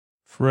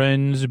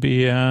friends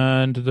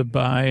beyond the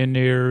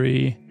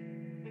binary,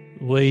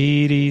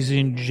 ladies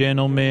and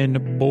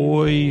gentlemen,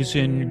 boys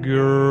and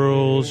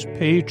girls,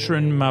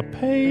 my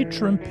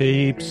patron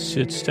peeps.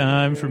 It's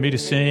time for me to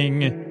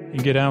sing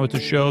and get on with the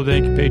show.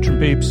 Thank you, patron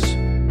peeps.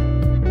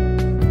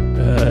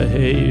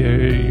 Hey,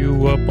 are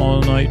you up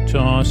all night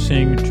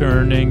tossing,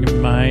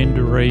 turning, mind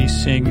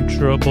racing,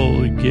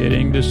 trouble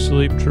getting to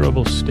sleep,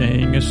 trouble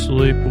staying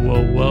asleep?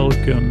 Well,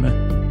 welcome.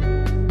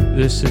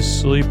 This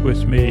is Sleep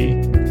With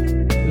Me,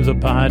 the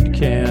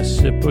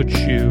podcast that puts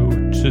you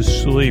to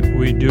sleep.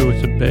 We do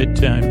with a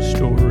bedtime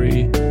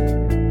story.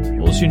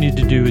 All you need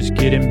to do is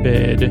get in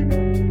bed,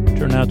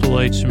 turn out the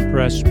lights, and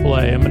press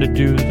play. I'm going to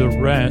do the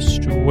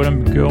rest. What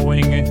I'm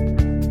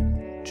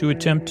going to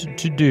attempt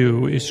to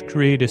do is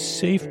create a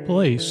safe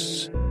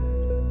place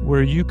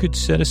where you could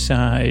set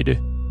aside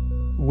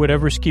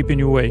whatever's keeping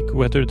you awake,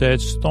 whether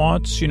that's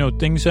thoughts,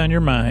 things on your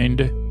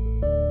mind,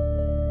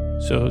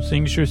 so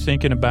things you're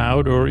thinking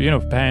about, or,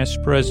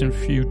 past, present,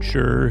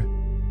 future.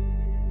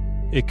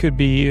 It could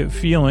be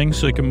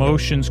feelings, like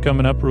emotions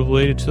coming up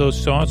related to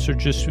those thoughts, or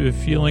just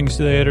feelings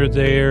that are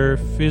there,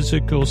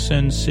 physical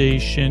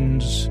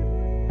sensations.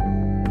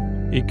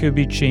 It could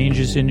be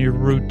changes in your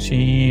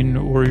routine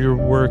or your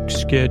work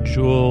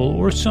schedule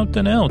or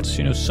something else,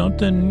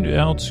 something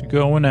else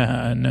going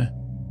on.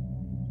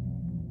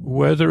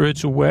 Whether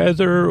it's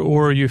weather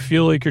or you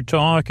feel like you're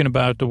talking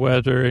about the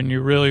weather and you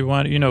really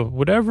want,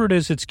 whatever it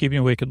is that's keeping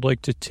you awake, I'd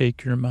like to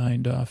take your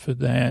mind off of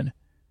that.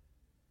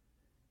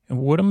 And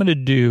what I'm going to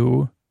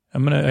do, I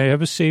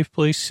have a safe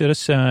place set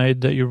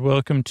aside that you're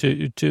welcome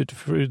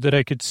that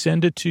I could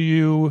send it to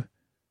you.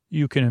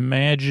 You can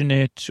imagine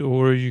it,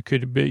 or you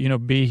could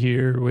be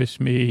here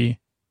with me,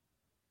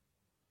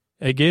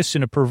 I guess,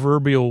 in a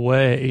proverbial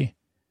way.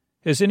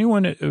 Has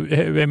anyone,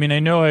 I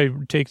know I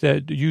take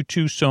that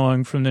U2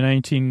 song from the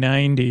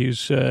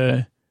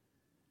 1990s.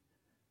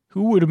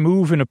 Who would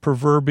move in a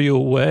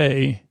proverbial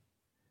way?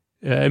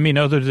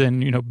 Other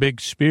than,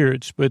 big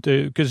spirits, but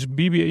because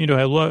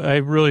BB-8, I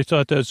really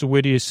thought that was the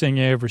wittiest thing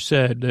I ever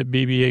said, that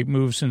BB-8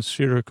 moves in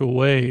spherical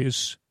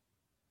ways.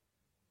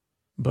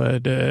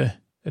 But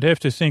I'd have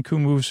to think who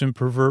moves in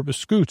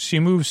Scoots. He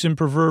moves in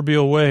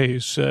proverbial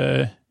ways.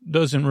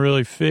 Doesn't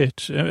really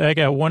fit. I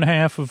got one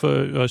half of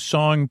a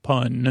song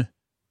pun.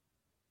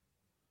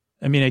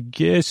 I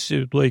guess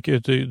I don't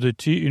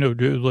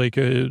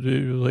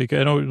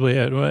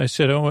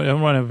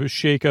want to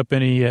shake up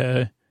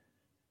any.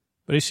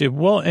 But I said,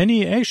 well,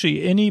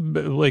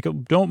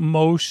 don't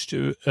most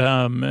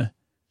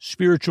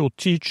spiritual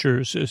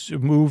teachers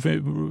move?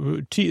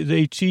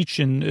 They teach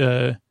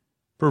in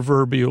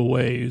proverbial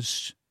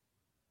ways.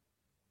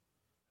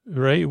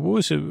 Right? What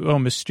was it? Oh,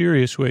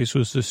 Mysterious Ways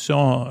was the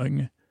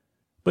song.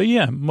 But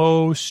yeah,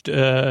 most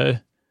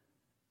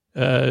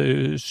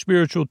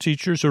spiritual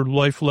teachers or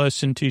life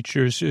lesson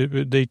teachers,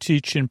 they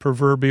teach in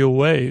proverbial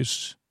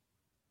ways.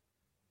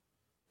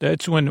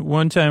 That's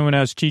one time when I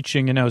was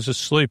teaching and I was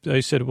asleep,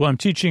 I said, well, I'm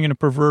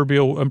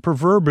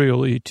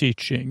proverbially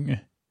teaching.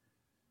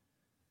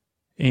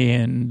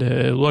 And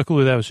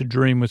luckily that was a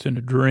dream within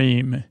a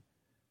dream.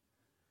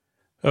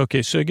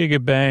 Okay, so I got to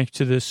get back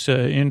to this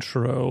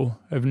intro.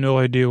 I have no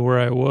idea where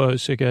I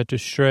was. I got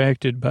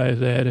distracted by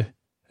that.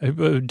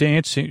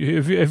 Dancing.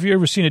 Have you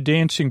ever seen a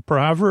dancing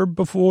proverb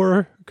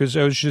before? Because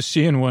I was just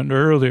seeing one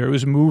earlier. It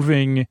was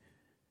moving.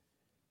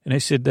 And I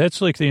said,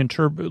 that's like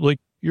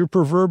you're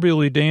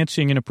proverbially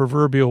dancing in a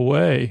proverbial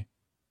way.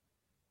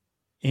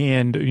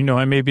 And,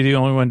 I may be the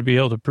only one to be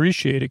able to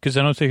appreciate it because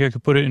I don't think I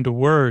could put it into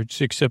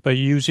words except by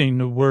using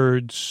the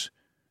words.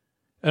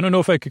 I don't know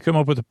if I could come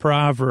up with a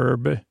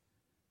proverb.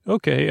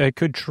 Okay, I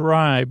could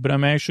try, but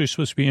I'm actually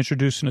supposed to be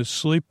introducing a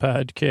sleep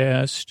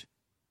podcast.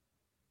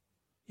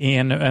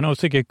 And I don't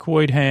think I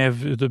quite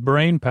have the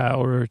brain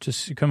power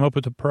to come up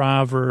with a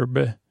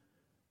proverb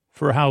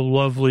for how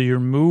lovely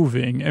you're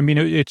moving.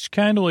 It's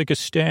kind of like a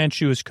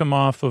statue has come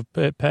off of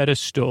a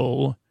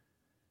pedestal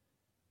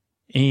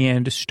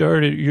and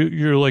started,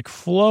 you're like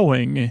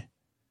flowing,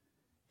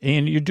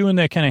 and you're doing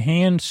that kind of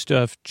hand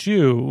stuff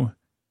too.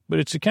 But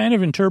it's a kind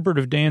of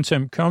interpretive dance.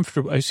 I'm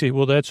comfortable. I say,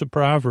 well, that's a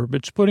proverb.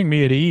 It's putting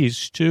me at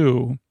ease,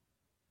 too.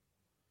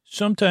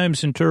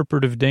 Sometimes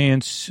interpretive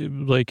dance,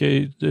 like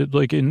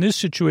in this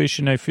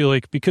situation, I feel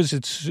like because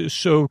it's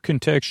so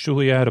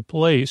contextually out of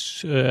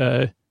place,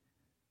 I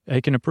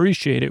can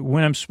appreciate it.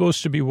 When I'm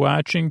supposed to be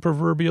watching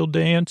proverbial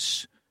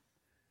dance,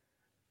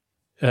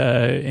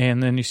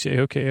 and then you say,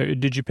 okay,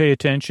 did you pay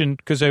attention?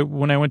 Because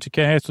when I went to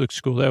Catholic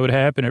school, that would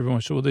happen every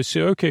once in a while. They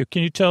say, okay,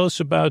 can you tell us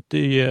about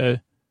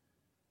the...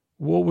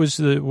 What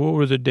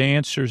were the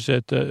dancers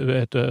and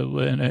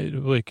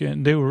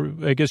they were,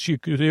 I guess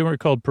they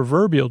weren't called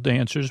proverbial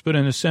dancers, but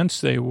in a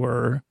sense they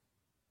were.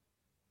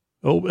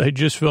 Oh, I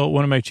just felt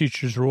one of my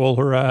teachers roll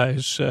her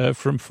eyes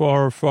from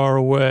far, far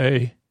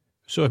away.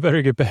 So I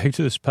better get back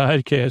to this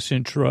podcast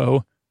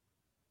intro.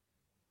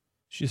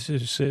 She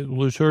says,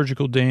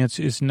 liturgical dance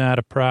is not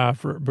a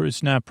proverb, or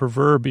it's not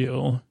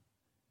proverbial.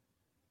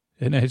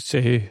 And I'd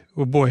say,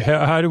 well, boy,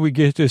 how do we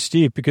get this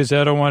deep? Because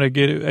I don't want to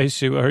get it. I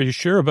say, are you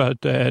sure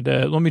about that?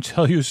 Let me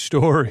tell you a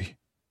story.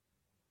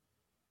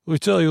 Let me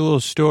tell you a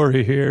little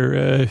story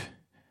here.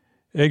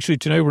 Actually,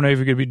 tonight we're not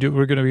even going to be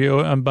we're going to be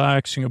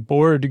unboxing a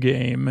board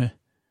game.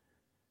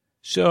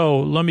 So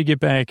let me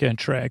get back on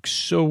track.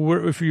 So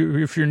if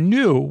you're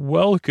new,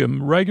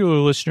 welcome. Regular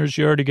listeners,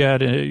 you already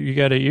got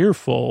an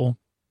earful.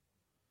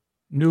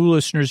 New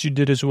listeners, you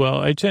did as well.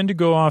 I tend to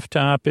go off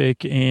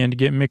topic and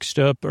get mixed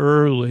up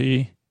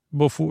early,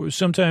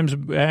 sometimes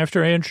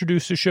after I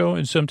introduce the show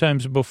and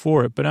sometimes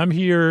before it. But I'm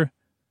here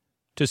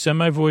to send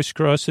my voice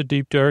across the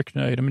deep, dark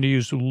night. I'm going to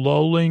use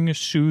lulling,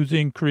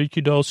 soothing,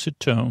 creaky, dulcet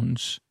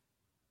tones,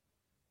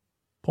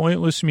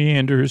 pointless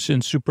meanders,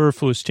 and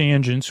superfluous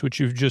tangents,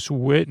 which you've just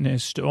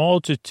witnessed, all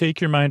to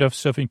take your mind off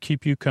stuff and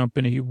keep you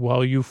company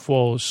while you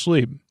fall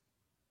asleep.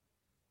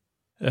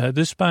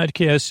 This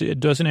podcast, it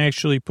doesn't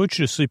actually put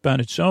you to sleep on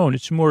its own.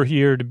 It's more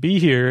here to be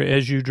here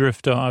as you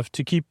drift off,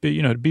 to keep,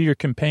 to be your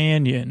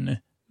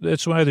companion.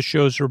 That's why the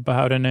shows are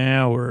about an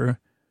hour,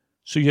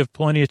 so you have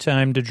plenty of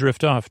time to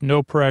drift off.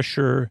 No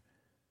pressure.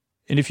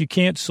 And if you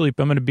can't sleep,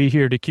 I'm going to be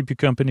here to keep you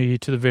company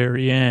to the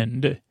very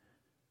end.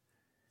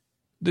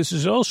 This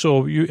is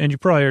also, and you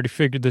probably already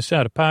figured this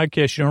out, a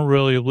podcast you don't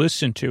really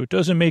listen to. It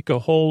doesn't make a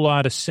whole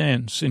lot of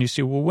sense. And you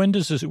say, well, when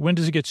does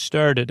it get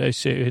started? I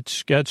say,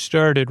 it's got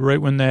started right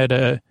when that,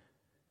 a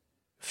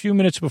few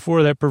minutes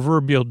before that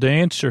proverbial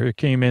dancer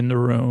came in the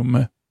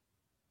room.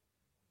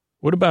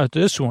 What about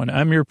this one?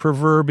 I'm your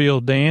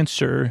proverbial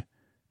dancer,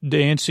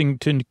 dancing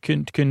to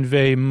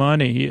convey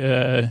money.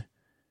 That's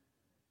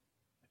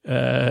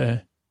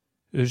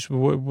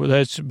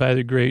by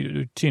the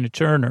great Tina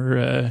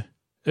Turner,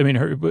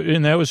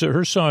 and that was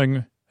her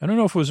song. I don't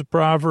know if it was a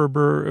proverb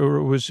or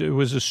it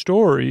was a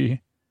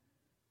story.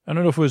 I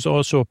don't know if it was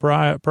also a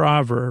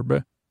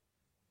proverb.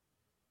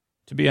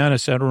 To be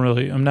honest,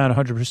 I'm not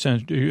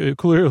 100%.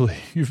 Clearly,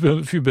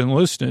 if you've been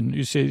listening,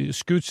 you say,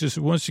 Scoots,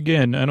 once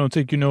again, I don't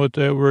think you know what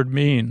that word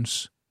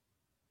means.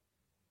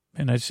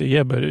 And I say,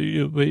 yeah, but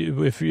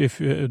if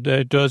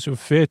that doesn't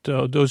fit,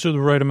 those are the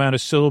right amount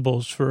of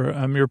syllables for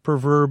I'm your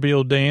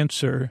proverbial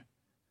dancer.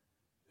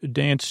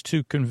 Dance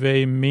to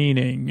convey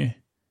meaning.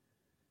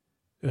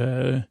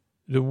 The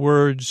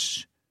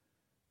words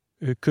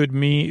could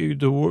mean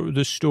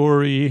the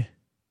story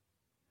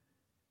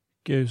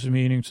gives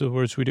meaning to the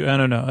words we do. I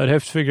don't know. I'd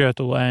have to figure out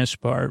the last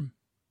part.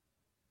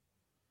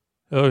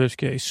 Oh,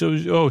 okay. So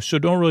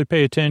don't really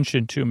pay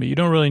attention to me. You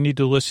don't really need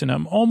to listen.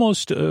 I'm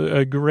almost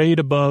a grade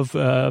above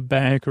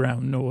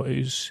background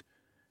noise.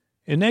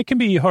 And that can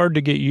be hard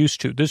to get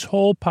used to. This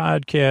whole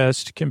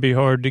podcast can be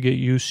hard to get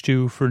used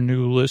to for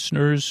new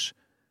listeners.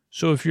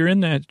 So if you're in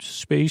that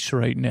space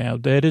right now,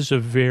 that is a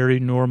very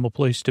normal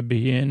place to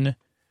be in.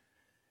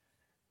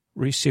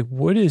 Where you say,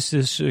 what is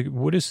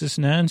this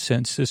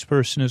nonsense this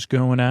person is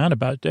going on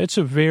about? That's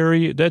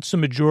the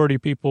majority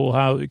of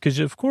people, because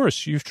of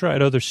course you've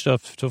tried other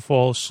stuff to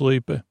fall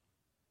asleep.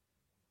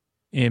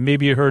 And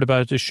maybe you heard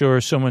about the show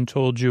or someone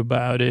told you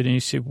about it and you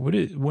say,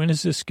 when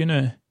is this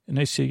gonna, and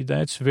I say,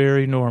 that's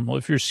very normal.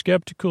 If you're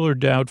skeptical or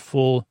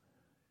doubtful,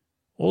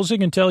 all I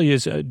can tell you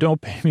is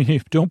don't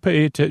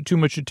pay too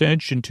much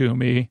attention to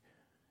me,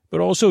 but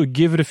also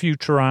give it a few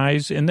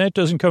tries. And that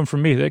doesn't come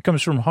from me. That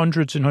comes from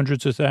hundreds and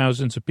hundreds of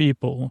thousands of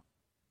people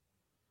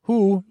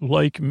who,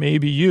 like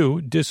maybe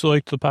you,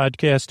 disliked the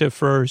podcast at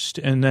first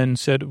and then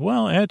said,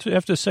 well,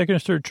 after the second or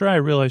third try, I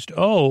realized,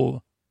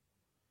 oh,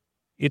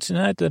 it's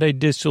not that I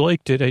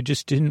disliked it. I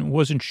just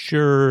wasn't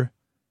sure.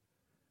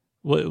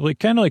 Like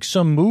kind of like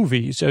some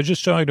movies. I was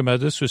just talking about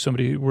this with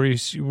somebody where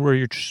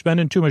you're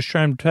spending too much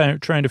time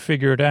trying to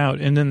figure it out,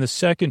 and then the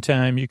second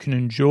time you can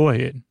enjoy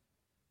it.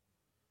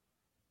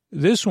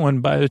 This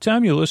one, by the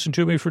time you listen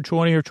to me for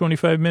 20 or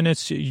 25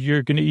 minutes,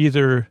 you're going to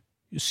either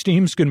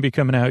steam's going to be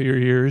coming out your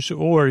ears,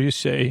 or you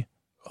say,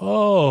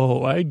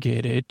 "Oh, I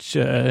get it.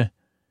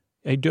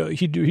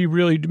 He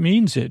really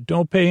means it.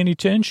 Don't pay any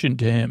attention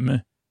to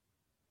him."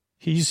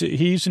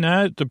 He's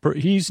not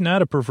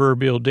a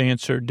proverbial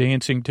dancer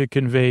dancing to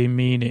convey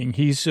meaning.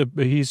 He's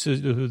something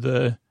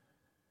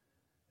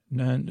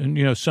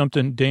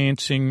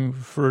dancing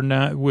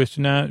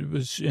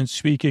and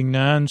speaking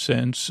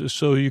nonsense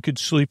so you could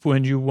sleep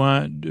when you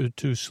want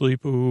to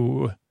sleep.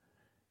 Ooh.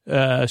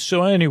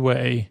 So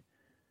anyway,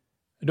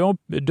 don't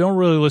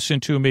really listen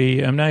to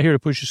me. I'm not here to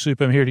push you to sleep.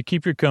 I'm here to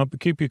keep you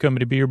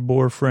company, be your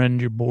bore friend,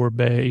 your bore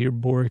bae, your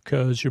bore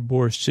cuz, your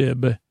bore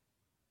sib.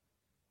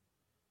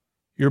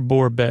 Your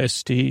bore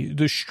bestie.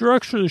 The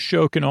structure of the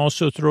show can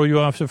also throw you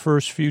off the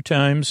first few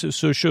times.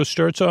 So the show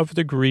starts off with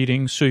a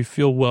greeting, so you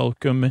feel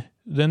welcome.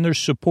 Then there's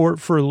support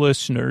for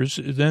listeners.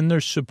 Then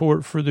there's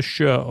support for the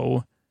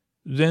show.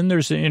 Then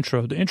there's the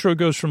intro. The intro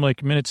goes from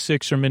like minute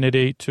 6 or minute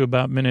 8 to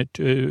about minute.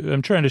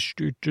 I'm trying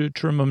to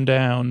trim them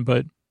down,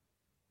 but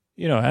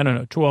I don't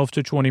know, 12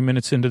 to 20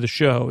 minutes into the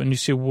show. And you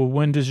say, well,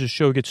 when does the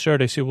show get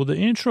started? I say, well, the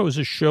intro is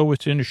a show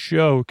within a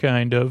show,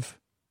 kind of.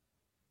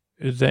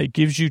 That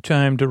gives you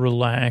time to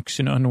relax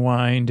and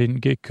unwind and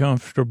get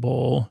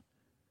comfortable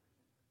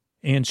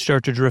and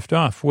start to drift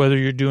off, whether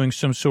you're doing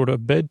some sort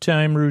of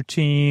bedtime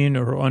routine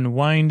or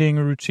unwinding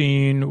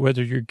routine,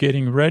 whether you're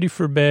getting ready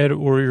for bed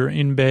or you're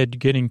in bed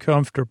getting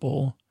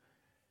comfortable.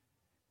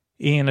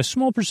 And a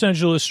small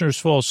percentage of listeners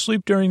fall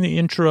asleep during the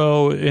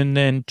intro, and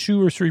then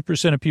 2 or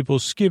 3% of people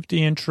skip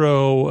the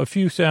intro. A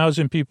few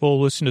thousand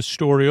people listen to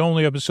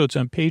story-only episodes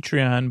on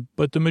Patreon,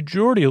 but the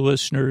majority of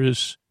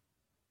listeners,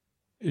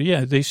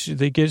 yeah,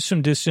 they get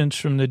some distance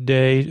from the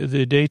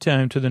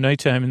daytime to the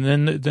nighttime,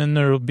 and then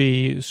there'll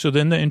be, so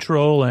then the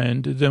intro will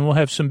end, then we'll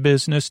have some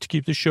business to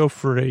keep the show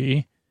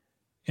free,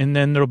 and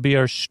then there'll be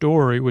our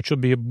story, which will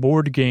be a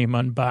board game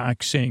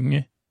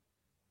unboxing.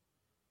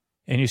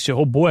 And you say,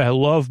 oh, boy, I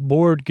love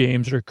board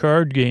games or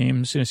card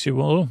games. And I say,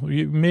 well,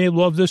 you may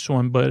love this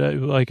one, but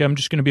I'm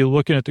just going to be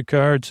looking at the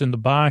cards in the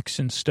box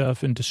and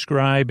stuff and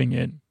describing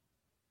it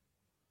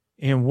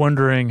and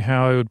wondering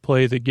how I would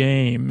play the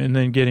game and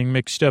then getting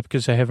mixed up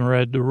because I haven't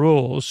read the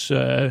rules.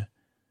 So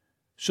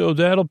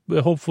that'll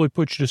hopefully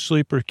put you to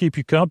sleep or keep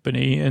you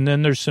company. And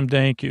then there's some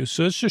thank yous.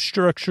 So that's the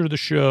structure of the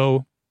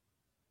show.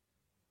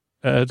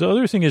 The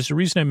other thing is the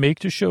reason I make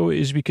the show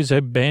is because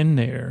I've been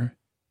there.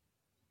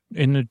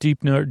 In the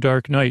deep,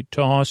 dark night,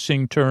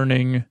 tossing,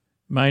 turning,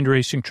 mind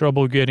racing,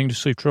 trouble getting to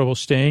sleep, trouble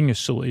staying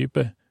asleep,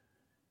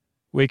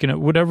 waking up,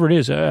 whatever it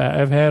is.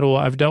 I've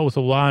dealt with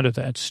a lot of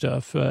that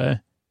stuff,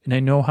 and I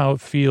know how it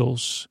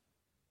feels.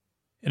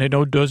 And I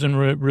know it doesn't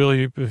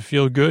really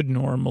feel good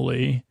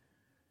normally,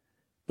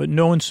 but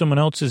knowing someone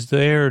else is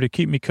there to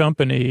keep me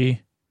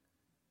company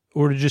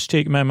or to just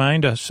take my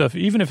mind off stuff,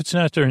 even if it's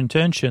not their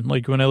intention.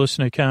 Like when I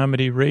listened to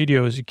comedy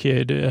radio as a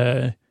kid,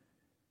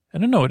 I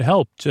don't know, it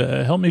helped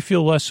me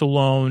feel less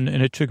alone,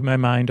 and it took my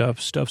mind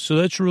off stuff. So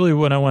that's really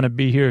what I want to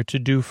be here to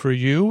do for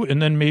you, and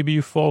then maybe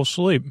you fall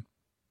asleep.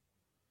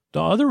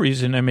 The other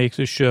reason I make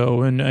the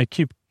show, and I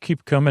keep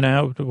coming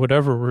out,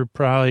 whatever, we're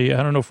probably,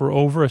 I don't know if we're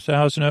over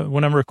 1,000.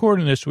 When I'm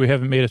recording this, we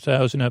haven't made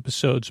 1,000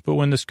 episodes, but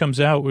when this comes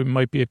out, we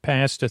might be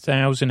past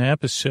 1,000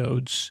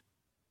 episodes.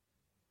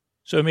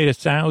 So I made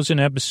 1,000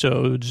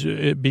 episodes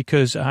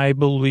because I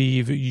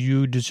believe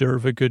you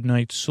deserve a good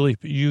night's sleep.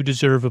 You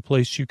deserve a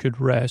place you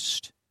could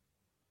rest.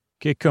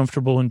 Get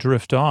comfortable and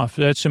drift off.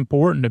 That's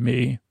important to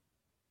me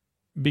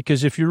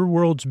because if your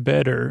world's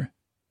better,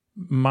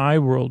 my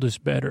world is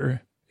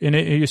better. And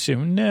you say,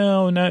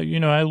 no, not,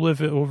 I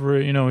live over,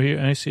 here.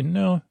 And I say,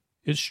 no,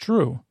 it's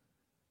true.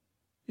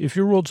 If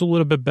your world's a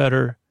little bit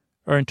better,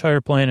 our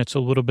entire planet's a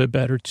little bit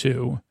better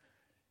too.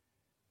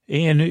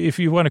 And if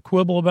you want to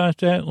quibble about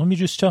that, let me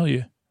just tell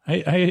you,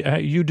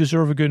 you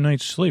deserve a good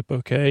night's sleep.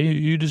 Okay.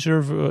 You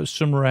deserve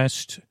some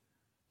rest.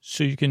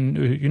 So you can,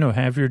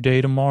 have your day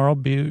tomorrow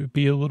be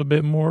a little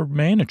bit more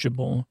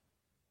manageable.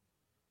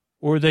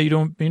 Or that you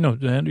don't,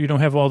 that you don't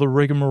have all the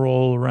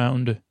rigmarole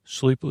around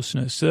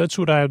sleeplessness. So that's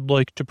what I'd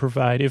like to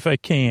provide if I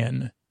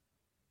can.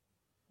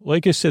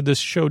 Like I said, this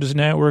show does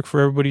not work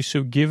for everybody,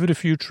 so give it a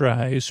few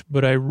tries.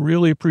 But I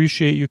really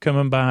appreciate you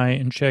coming by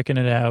and checking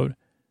it out.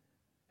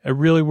 I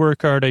really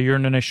work hard, I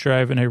yearn and I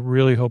strive, and I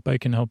really hope I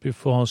can help you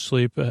fall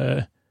asleep.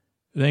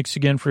 Thanks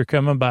again for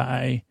coming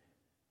by.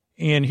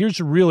 And here's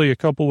really a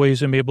couple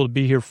ways I'm able to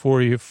be here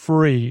for you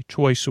free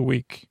twice a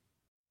week.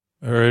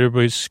 All right,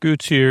 everybody,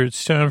 Scoots here.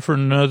 It's time for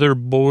another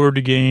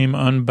board game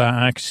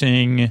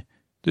unboxing.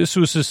 This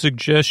was a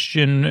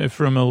suggestion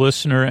from a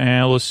listener,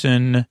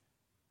 Allison,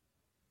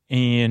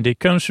 and it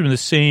comes from the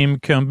same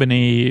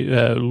company,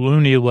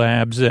 Looney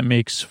Labs, that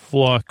makes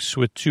Flux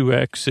with 2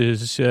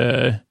 X's.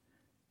 And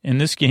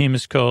this game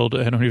is called,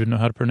 I don't even know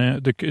how to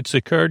pronounce it. It's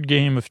a card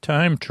game of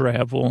time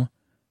travel.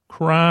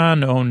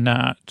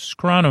 Chrononauts.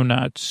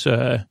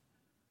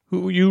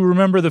 Who you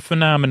remember the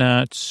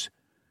Phenomenauts?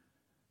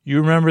 You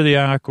remember the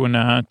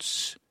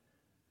Aquanauts?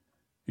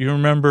 You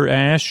remember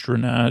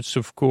astronauts,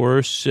 of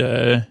course.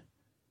 The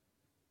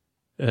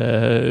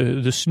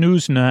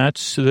snooze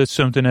knots. That's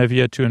something I've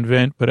yet to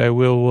invent, but I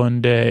will one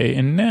day.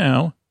 And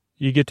now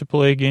you get to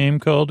play a game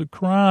called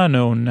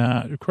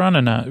Chrononauts.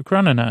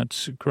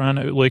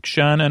 Like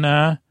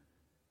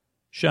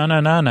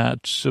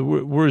Shana-na-nauts.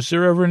 Was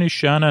there ever any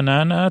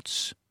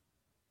Shana-na-nauts?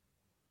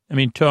 I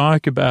mean,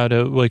 talk about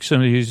it like some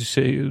of these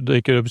say,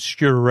 like an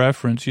obscure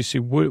reference. You say,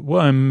 well,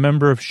 I'm a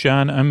member of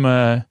I'm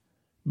a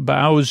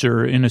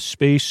Bowser in a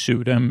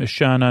spacesuit. I'm a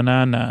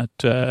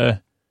Shana-na-naut.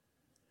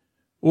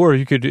 Or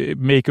you could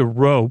make a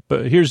rope.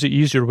 Here's the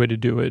easier way to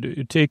do it.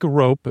 You take a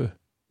rope,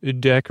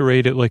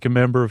 decorate it like a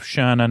member of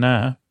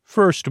Shana-na.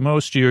 First,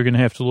 most of you are going to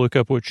have to look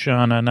up what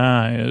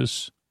Shana-na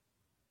is.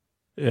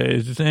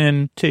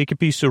 Then take a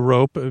piece of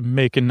rope,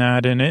 make a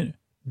knot in it.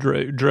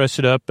 Dress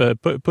it up,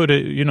 put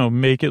it,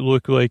 make it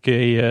look like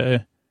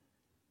a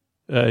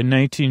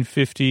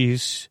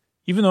 1950s.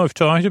 Even though I've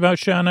talked about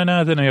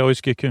Shana-na, then I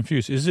always get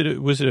confused.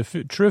 Was it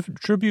a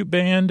tribute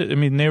band? I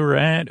mean, they were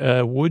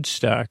at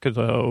Woodstock,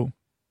 though.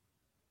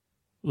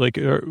 Like,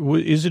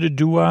 is it a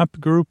doo-wop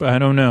group? I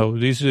don't know.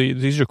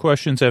 These are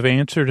questions I've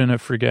answered and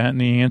I've forgotten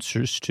the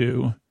answers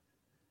to.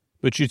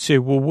 But you'd say,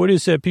 well, what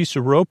is that piece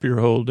of rope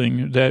you're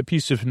holding? That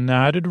piece of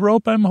knotted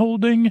rope I'm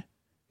holding?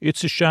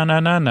 It's a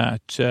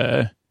Shana-na-naut.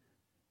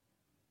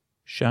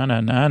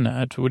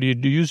 Shana-na-naut, what do you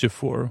use it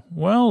for?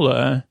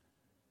 Well,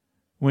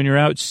 when you're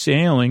out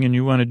sailing and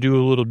you want to do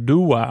a little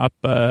doo-wop,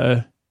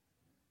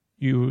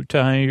 You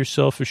tie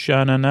yourself a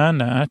Chrononauts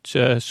knot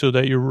so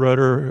that your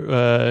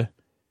rudder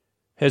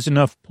has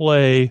enough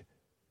play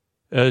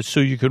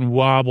so you can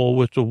wobble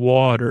with the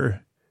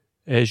water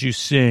as you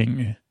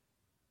sing.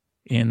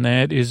 And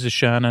that is the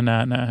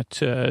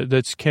Chrononauts knot.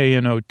 That's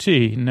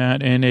K-N-O-T,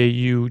 not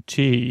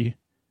N-A-U-T.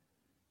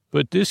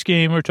 But this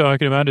game we're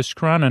talking about is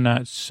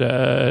Chrononauts,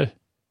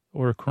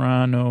 or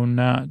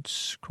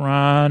Chrononauts.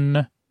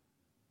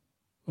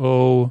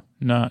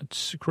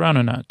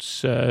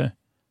 Chrononauts.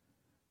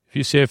 If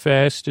you say it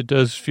fast, it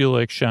does feel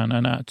like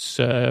Chrononauts.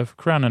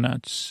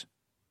 Chrononauts.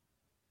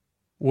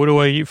 What do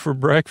I eat for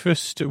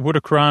breakfast? What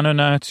do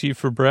Chrononauts eat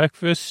for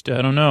breakfast?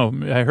 I don't know.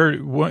 I heard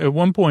at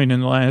one point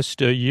in the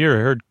last year,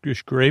 I heard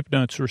grape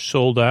nuts were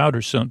sold out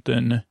or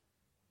something.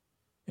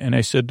 And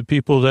I said the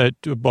people that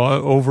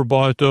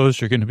overbought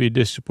those are going to be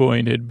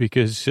disappointed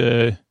because,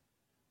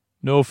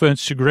 no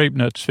offense to grape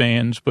nuts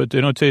fans, but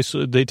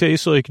they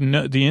taste like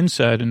the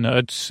inside of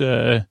nuts.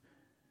 They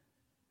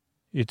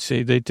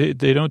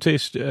don't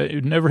taste,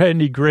 never had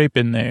any grape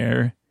in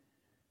there.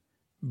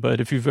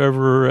 But if you've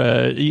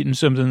ever eaten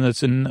something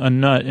that's a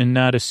nut and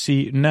not a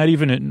seed,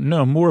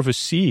 more of a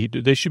seed,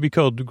 they should be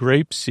called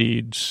grape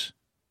seeds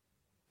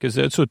because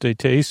that's what they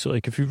taste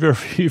like. If you've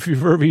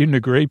ever eaten a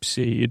grape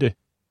seed,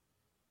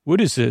 what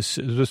is this?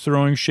 Is the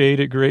throwing shade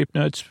at grape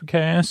nuts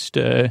cast?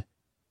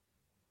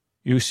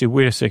 You say,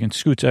 wait a second,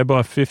 Scoots, I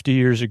bought 50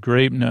 years of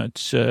grape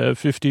nuts,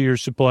 50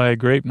 years supply of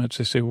grape nuts.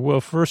 I say,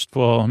 well, first of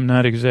all, I'm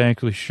not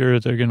exactly sure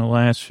they're going to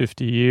last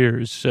 50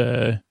 years.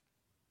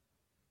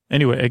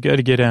 Anyway, I got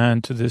to get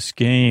on to this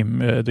game,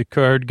 the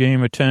card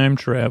game of time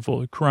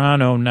travel,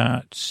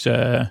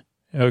 Chrononauts.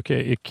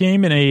 Okay, it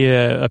came in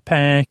a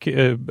pack,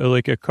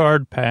 like a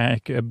card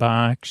pack, a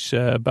box,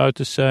 about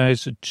the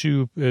size of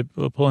two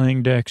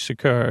playing decks of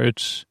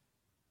cards.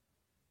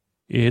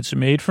 It's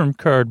made from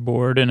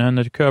cardboard, and on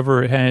the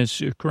cover it has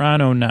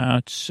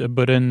Chrononauts,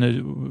 but in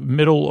the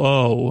middle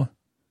O,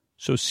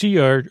 so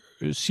C-H-R-O-N,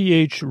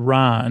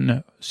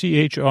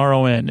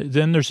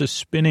 then there's a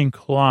spinning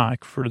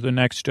clock for the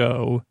next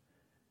O,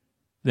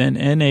 then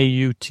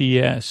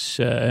N-A-U-T-S,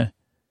 the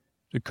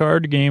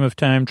card game of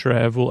time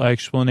travel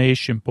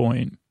explanation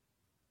point.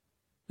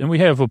 Then we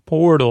have a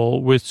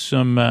portal with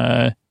some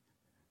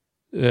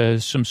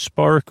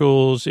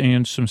sparkles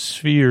and some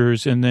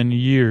spheres, and then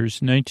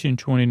years,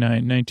 1929,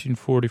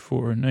 1944,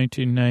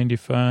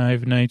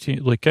 1995,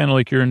 kind of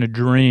like you're in a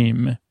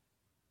dream.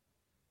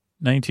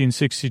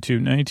 1962,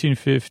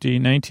 1950,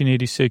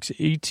 1986,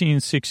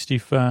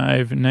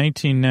 1865,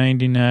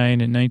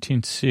 1999, and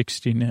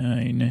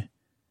 1969.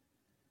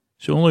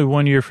 So only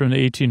 1 year from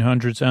the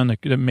 1800s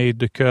that made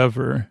the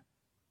cover.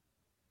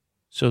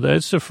 So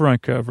that's the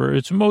front cover.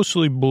 It's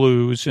mostly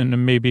blues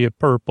and maybe a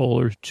purple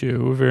or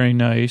two. Very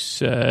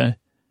nice. On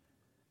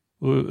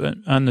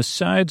the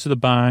sides of the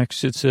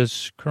box, it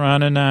says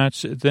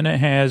Chrononauts. Then it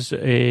has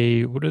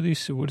a, what are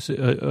these? What is it?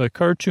 A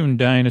cartoon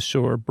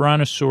dinosaur,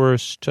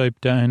 brontosaurus type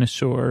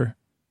dinosaur.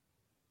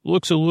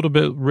 Looks a little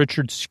bit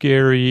Richard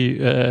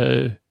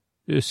Scarry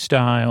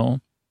style.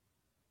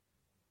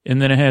 And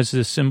then it has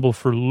the symbol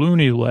for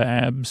Looney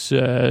Labs.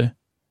 And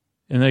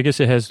I guess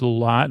it has the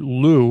lot,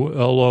 Lou,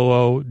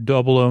 L-O-O,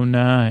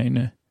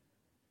 009.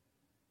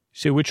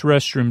 Say, which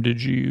restroom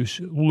did you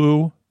use?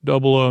 Lou,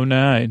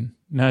 009.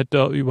 Why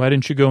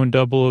didn't you go in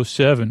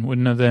 007?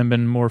 Wouldn't that have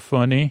been more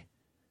funny?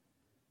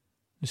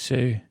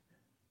 Say,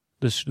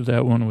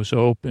 that one was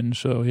open,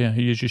 so yeah,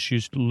 you just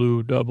used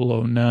Lou,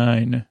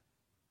 009.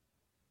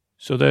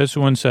 So that's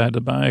one side of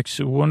the box.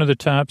 One of the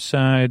top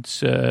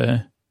sides,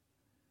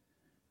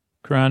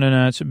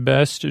 Chrononauts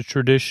Best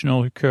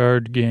Traditional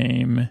Card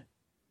Game.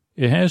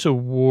 It has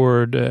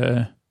award,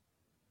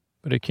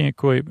 but I can't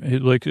quite,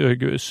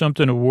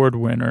 something award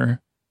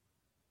winner.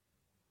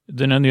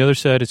 Then on the other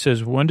side, it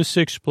says 1 to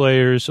 6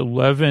 players,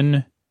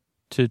 11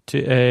 to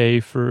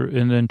A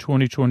and then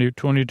 20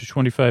 to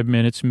 25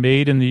 minutes,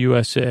 made in the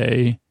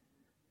USA.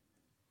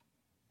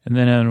 And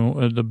then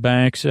on the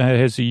back side, it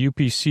has a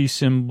UPC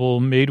symbol,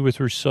 made with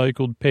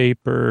recycled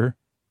paper.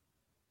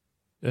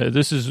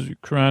 This is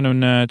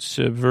Chrononauts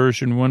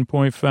version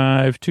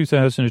 1.5,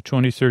 2000 to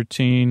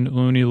 2013,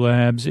 Looney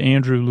Labs,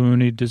 Andrew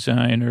Looney,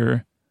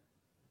 designer.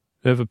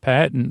 We have a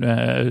patent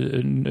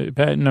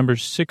number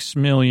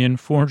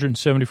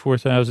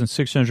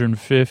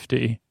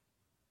 6,474,650.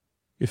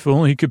 If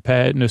only you could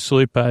patent a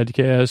sleep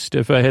podcast.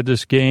 If I had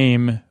this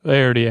game,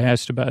 I already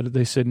asked about it.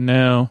 They said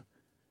no.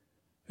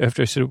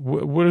 After I said,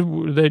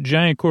 what that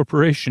giant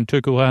corporation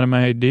took a lot of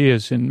my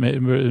ideas, and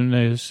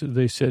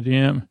they said,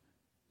 yeah.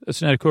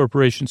 That's not a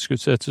corporation,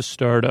 because that's a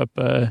startup.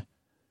 And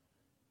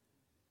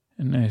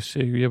I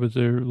say, yeah, but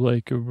they're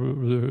like,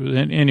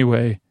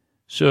 anyway,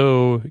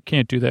 so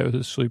can't do that with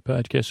a sleep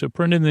podcast. So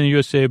printed in the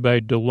USA by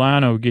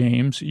Delano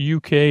Games.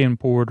 UK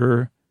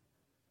importer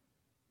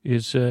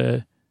is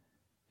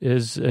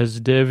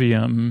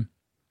Devium.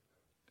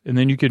 And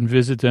then you can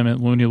visit them at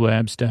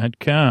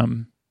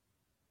LooneyLabs.com.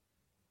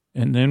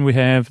 And then we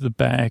have the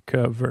back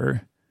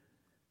cover.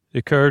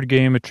 The card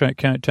game of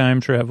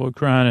time travel,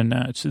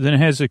 Chrononauts. Then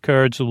it has the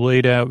cards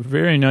laid out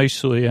very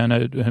nicely on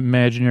an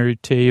imaginary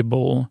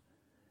table.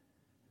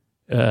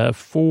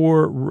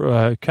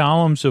 Four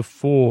columns of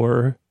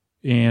 4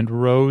 and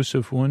rows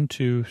of 1,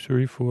 2,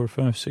 3, 4,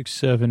 5, 6,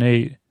 7,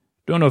 8.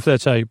 Don't know if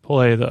that's how you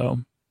play, though.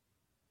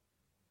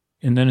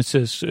 And then it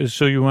says,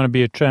 so you want to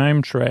be a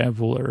time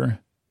traveler.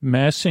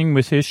 Messing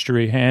with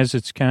history has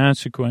its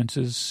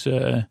consequences.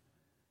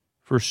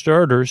 For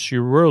starters,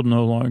 your world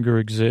no longer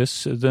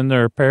exists. Then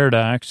there are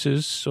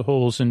paradoxes,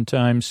 holes in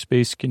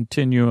time-space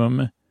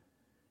continuum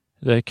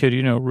that could,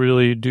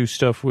 really do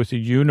stuff with the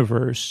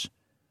universe.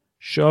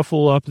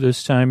 Shuffle up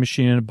this time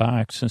machine in a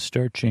box and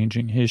start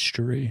changing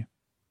history.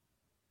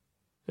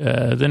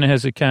 Then it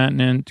has a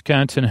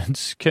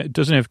continents. It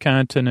doesn't have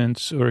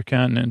continents or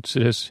continents.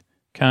 It has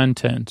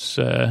contents.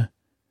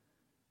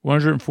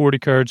 140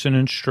 cards and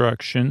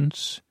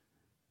instructions.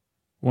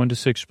 1 to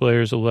 6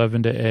 players,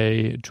 11 to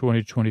A,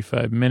 20 to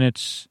 25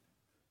 minutes.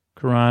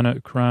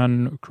 Chrononauts.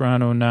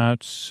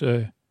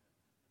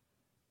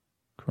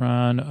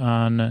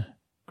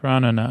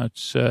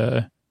 Chrononauts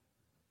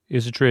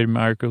is a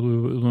trademark of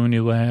Looney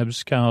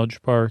Labs,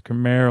 College Park,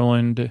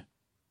 Maryland.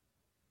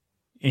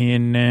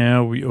 And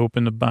now we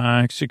open the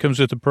box. It comes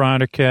with a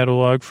product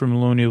catalog from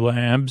Looney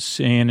Labs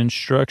and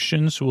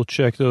instructions. We'll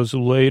check those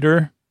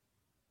later.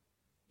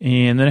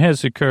 And then it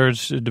has the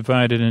cards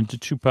divided into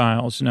 2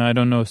 piles. Now, I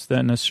don't know if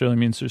that necessarily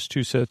means there's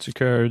 2 sets of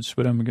cards,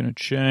 but I'm going to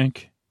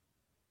check.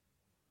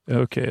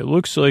 Okay, it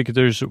looks like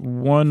there's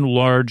one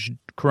large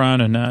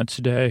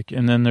Chrononauts deck,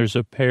 and then there's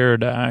a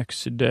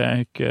Paradox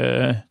deck.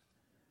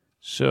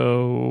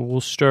 So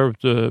we'll start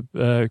with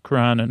the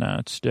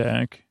Chrononauts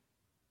deck.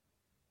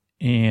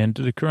 And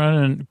the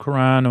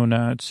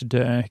Chrononauts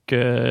deck,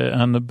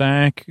 on the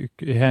back,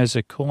 it has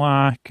a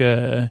clock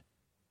in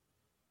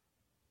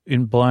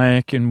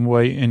black and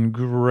white and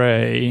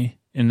gray.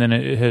 And then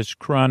it has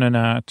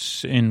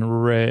Chrononauts in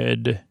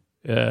red,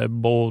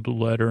 bold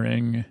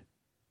lettering.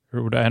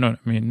 Or what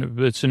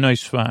it's a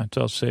nice font,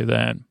 I'll say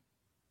that.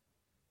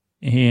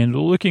 And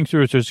looking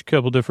through it, there's a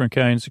couple different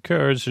kinds of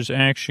cards. There's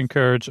action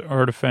cards,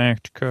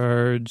 artifact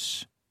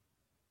cards,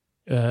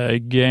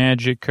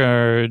 gadget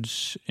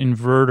cards,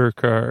 inverter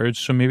cards.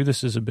 So maybe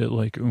this is a bit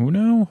like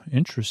Uno.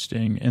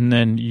 Interesting. And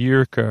then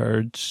year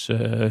cards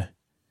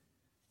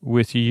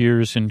with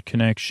years and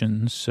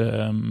connections.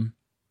 And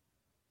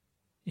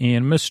I'm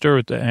going to start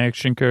with the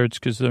action cards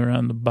because they're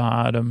on the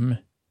bottom.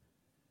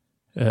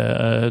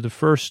 So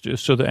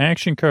the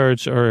action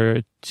cards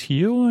are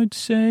teal, I'd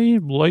say,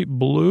 light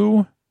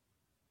blue.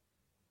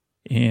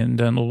 And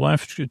on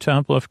the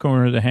top left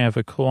corner, they have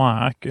a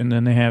clock, and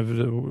then they have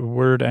the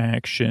word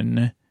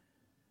action.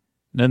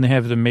 Then they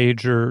have the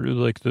major,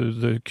 like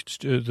the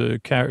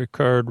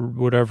card,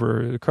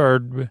 whatever, the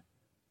card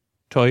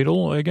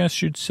title, I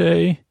guess you'd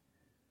say.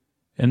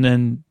 And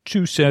then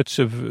 2 sets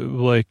of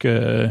like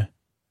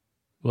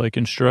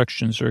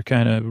instructions or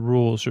kind of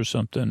rules or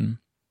something.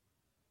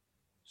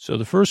 So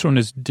the first one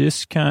is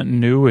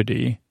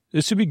discontinuity.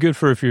 This would be good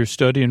for if you're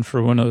studying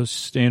for one of those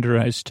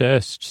standardized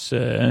tests,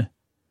 or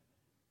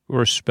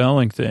a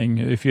spelling thing,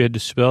 if you had to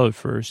spell it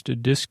first. A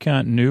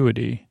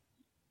discontinuity.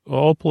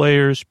 All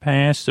players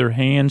pass their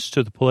hands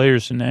to the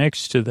players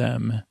next to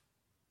them.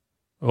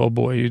 Oh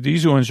boy,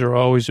 these ones are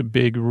always a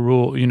big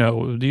rule.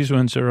 These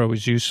ones are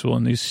always useful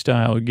in these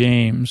style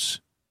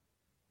games.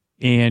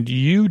 And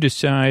you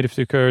decide if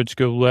the cards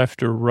go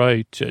left or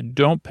right.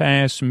 Don't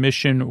pass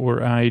mission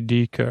or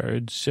ID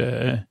cards.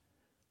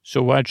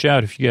 So watch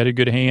out. If you got a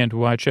good hand,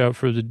 watch out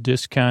for the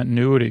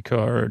discontinuity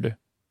card.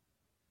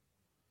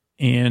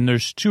 And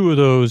there's 2 of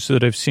those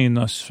that I've seen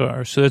thus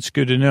far. So that's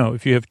good to know.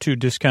 If you have 2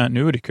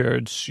 discontinuity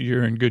cards,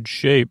 you're in good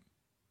shape.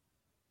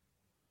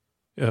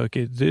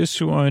 Okay, this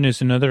one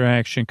is another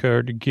action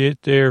card.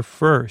 Get there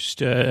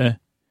first.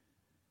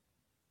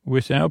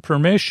 Without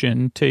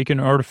permission, take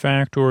an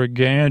artifact or a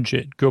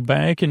gadget. Go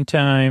back in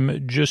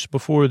time just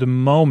before the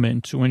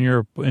moment when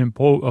your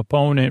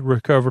opponent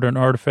recovered an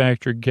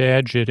artifact or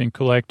gadget and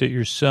collect it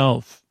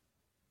yourself.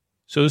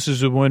 So this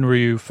is the one where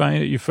you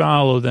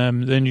follow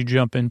them, then you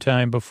jump in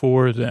time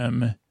before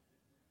them,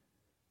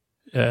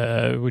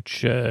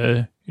 which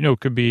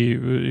could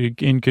be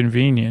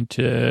inconvenient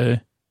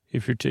if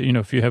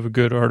if you have a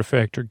good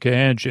artifact or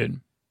gadget.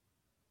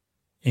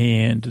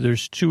 And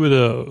there's 2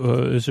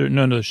 of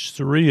there's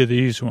 3 of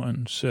these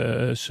ones,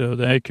 so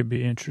that could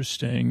be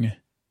interesting.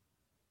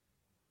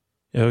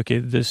 Okay,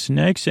 this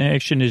next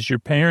action is your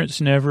parents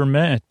never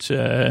met.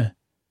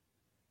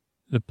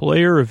 The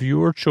player of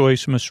your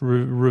choice must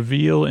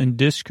reveal and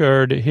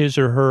discard his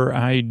or her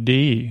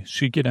ID.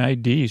 So you get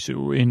IDs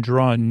and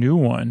draw a new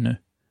one.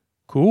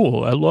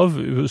 Cool. I love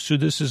it. So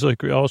this is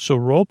like also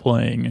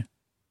role-playing.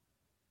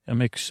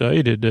 I'm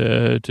excited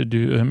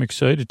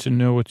to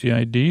know what the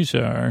IDs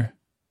are.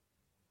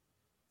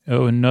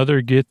 Oh, another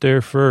get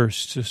there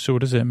first. So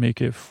what does that make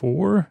it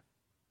 4?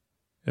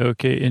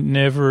 Okay, it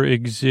never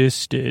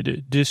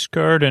existed.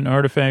 Discard an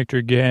artifact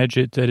or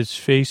gadget that is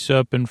face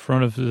up in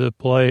front of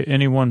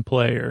any one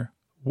player.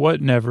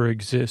 What never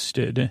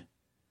existed?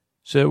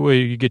 So that way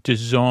you get to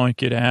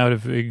zonk it out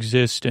of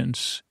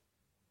existence.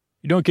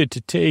 You don't get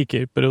to take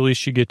it, but at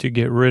least you get to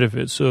get rid of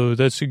it. So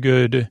that's a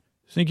good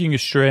thinking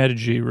of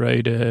strategy,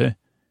 right?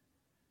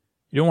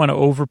 You don't want to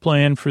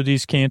overplan for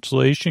these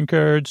cancellation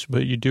cards,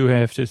 but you do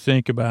have to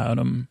think about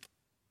them.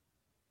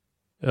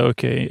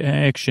 Okay,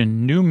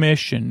 action, new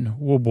mission.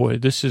 Oh boy,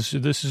 this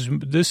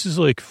is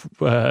like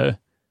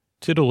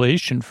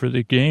titillation for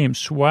the game.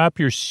 Swap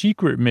your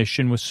secret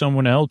mission with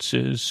someone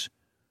else's,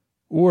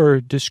 or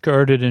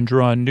discard it and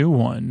draw a new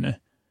one.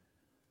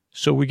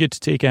 So we get to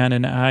take on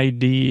an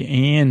ID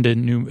and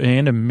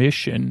a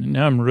mission.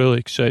 Now I'm really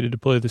excited to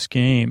play this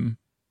game.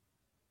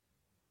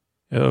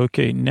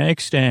 Okay,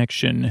 next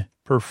action.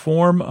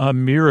 Perform a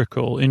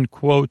miracle, in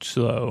quotes,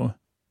 though.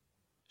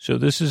 So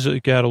this has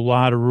got a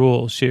lot of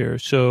rules here.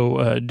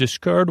 So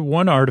discard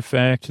one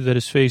artifact that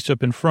is face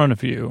up in front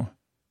of you.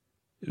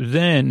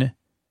 Then,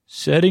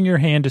 setting your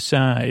hand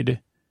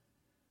aside,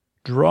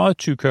 draw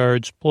 2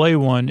 cards, play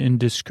 1, and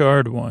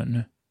discard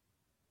 1.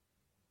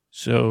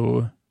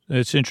 So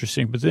that's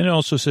interesting. But then it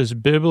also says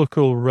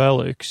biblical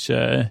relics.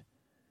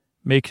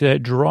 Make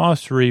that draw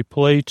 3,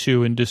 play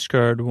 2, and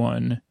discard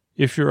 1.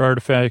 If your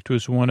artifact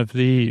was one of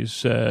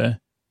these, a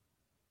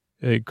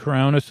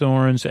crown of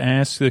thorns,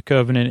 ask the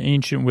covenant,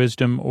 ancient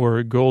wisdom, or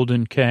a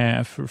golden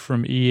calf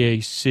from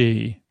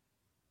EAC.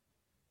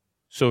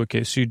 So,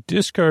 okay, so you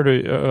discard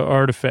an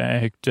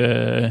artifact,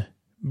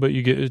 but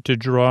you get to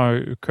draw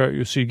a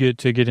card, so you get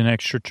to get an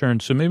extra turn.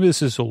 So maybe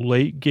this is a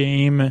late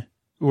game,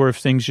 or if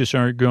things just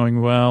aren't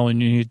going well,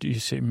 and you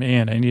say,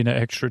 man, I need an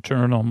extra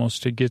turn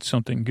almost to get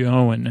something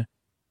going.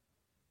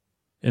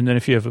 And then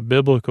if you have a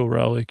biblical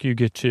relic, you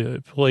get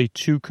to play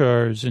 2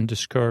 cards and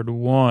discard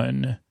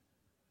 1.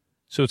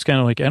 So it's kind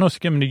of like, I don't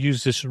think I'm going to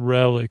use this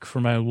relic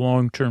for my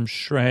long-term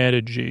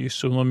strategy,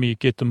 so let me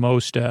get the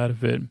most out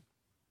of it.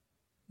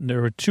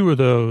 There are 2 of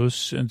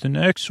those, and the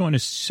next one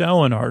is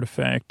sell an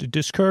artifact.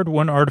 Discard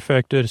 1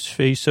 artifact that is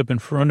face up in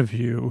front of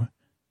you,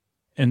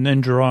 and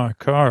then draw a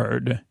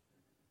card.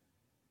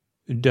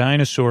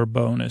 Dinosaur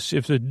bonus.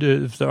 If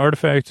the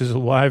artifact is a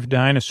live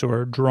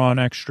dinosaur, draw an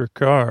extra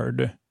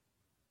card.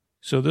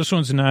 So this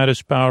one's not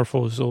as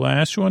powerful as the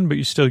last one, but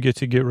you still get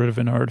to get rid of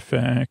an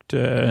artifact.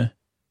 And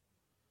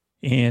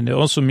it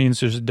also means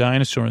there's a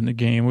dinosaur in the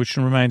game, which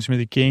reminds me of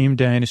the game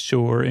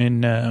Dinosaur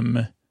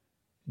in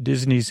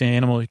Disney's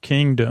Animal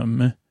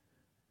Kingdom,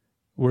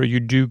 where you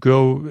do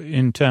go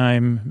in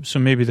time. So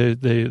maybe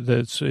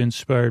that's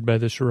inspired by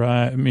this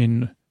ride. I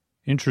mean,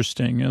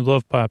 interesting. I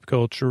love pop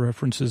culture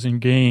references in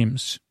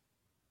games.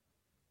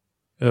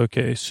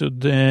 Okay, so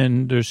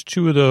then there's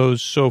 2 of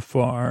those so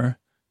far.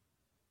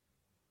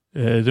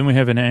 Then we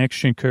have an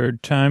action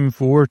card, Time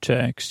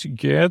Vortex.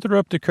 Gather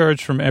up the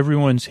cards from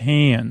everyone's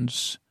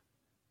hands,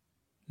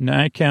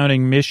 not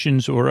counting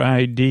missions or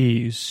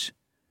IDs.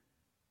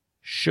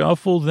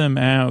 Shuffle them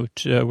out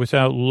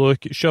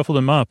shuffle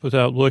them up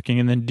without looking,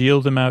 and then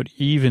deal them out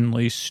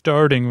evenly,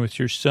 starting with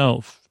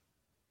yourself.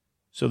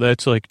 So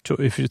that's like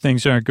if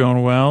things aren't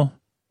going well,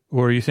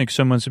 or you think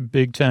someone's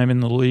big time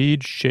in the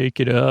lead, shake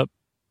it up.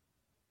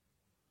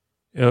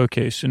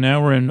 Okay, so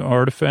now we're in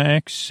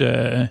artifacts.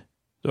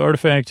 The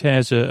artifact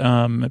has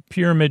a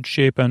pyramid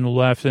shape on the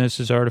left, and this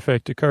is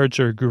artifact. The cards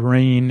are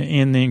green,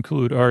 and they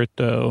include art,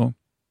 though.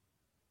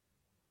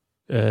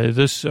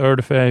 This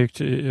artifact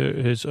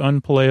is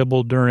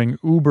unplayable during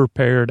Uber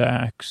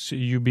Paradox,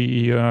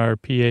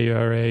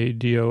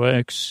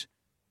 UberParadox.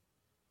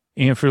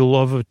 And for the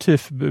love of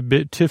Tiff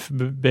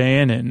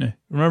Bannon.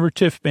 Remember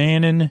Tiff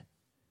Bannon?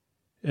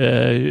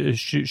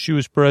 She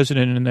was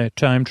president in that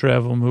time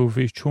travel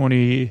movie,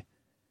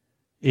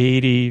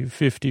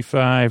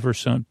 2055 or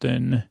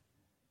something.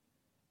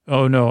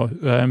 Oh, no,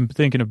 I'm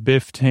thinking of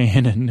Biff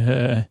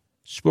Tannen.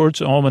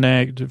 Sports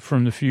Almanac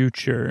from the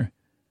Future.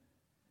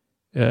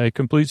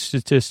 Complete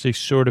statistics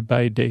sorted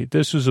by date.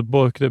 This was a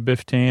book that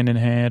Biff Tannen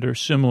had, or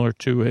similar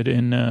to it,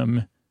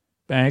 in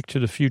Back to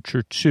the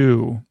Future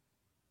 2.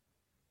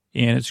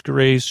 And it's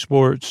Gray's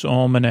Sports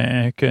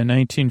Almanac,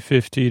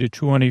 1950 to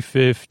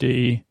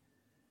 2050,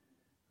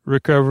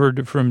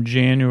 recovered from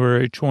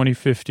January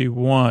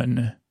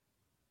 2051.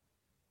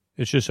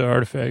 It's just an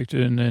artifact,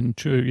 and then,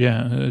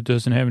 it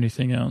doesn't have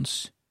anything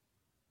else.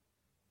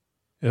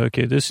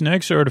 Okay, this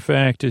next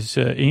artifact is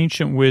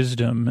Ancient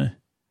Wisdom.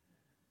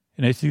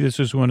 And I think this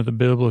was one of the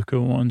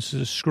biblical ones.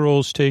 The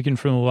scrolls taken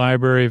from the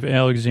Library of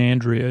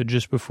Alexandria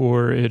just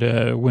before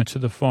it went to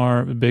the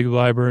farm, the big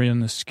library in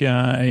the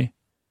sky.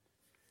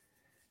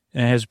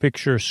 And it has a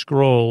picture of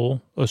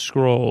a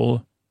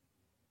scroll,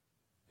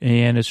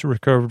 and it's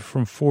recovered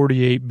from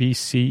 48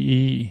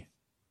 BCE.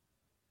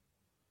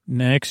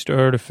 Next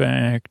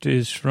artifact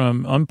is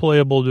from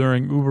unplayable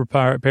during Uber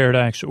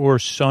Paradox or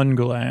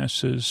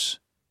sunglasses.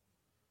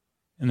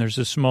 And there's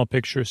a small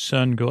picture of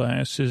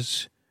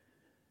sunglasses.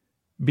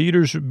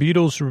 Beatles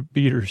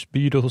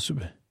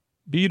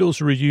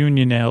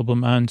reunion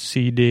album on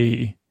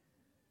CD.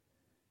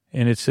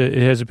 And it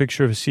has a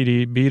picture of a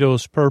CD,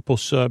 Beatles Purple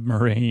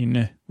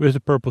Submarine, with a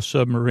purple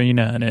submarine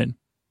on it.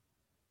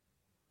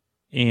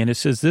 And it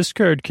says this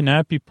card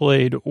cannot be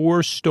played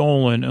or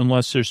stolen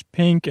unless there's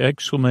pink !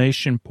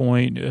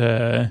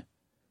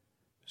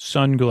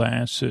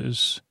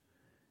 Sunglasses.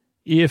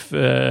 If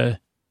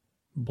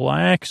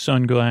Black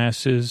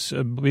sunglasses,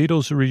 a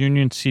Beatles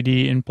reunion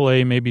CD in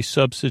play may be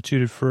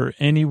substituted for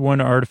any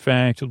one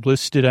artifact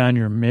listed on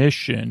your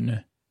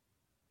mission.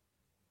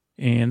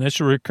 And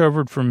that's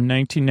recovered from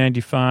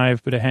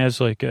 1995, but it has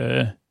like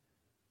a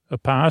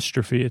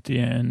apostrophe at the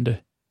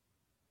end.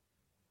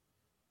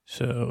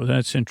 So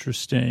that's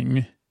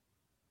interesting.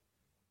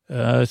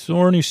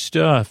 Thorny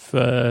stuff.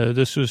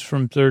 This was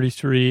from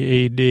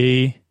 33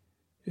 AD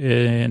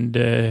and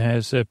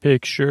has a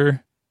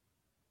picture.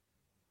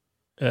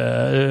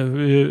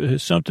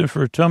 Something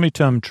for tummy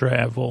tum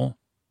travel.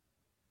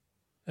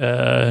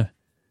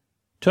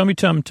 Tummy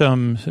tum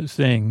tum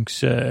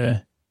things.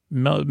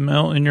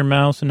 Melt in your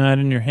mouth and not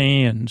in your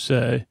hands.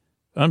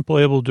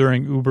 Unplayable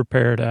during Uber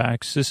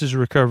Paradox. This is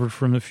recovered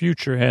from the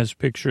future. Has a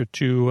picture of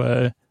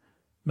two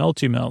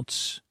melty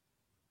melts.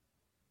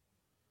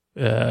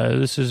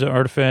 This is an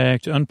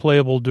artifact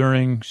unplayable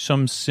during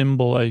some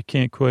symbol I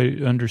can't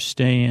quite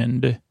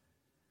understand.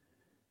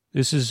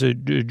 This is a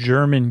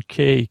German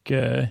cake.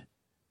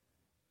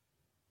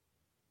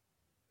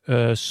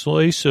 A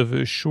slice of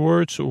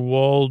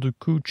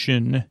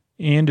Schwarzwaldkuchen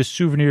and a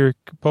souvenir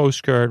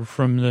postcard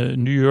from the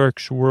New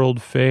York's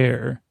World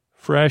Fair.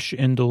 Fresh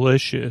and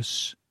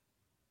delicious.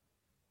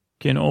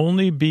 Can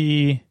only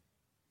be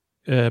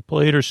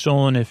played or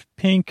stolen if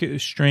pink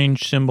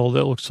strange symbol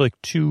that looks like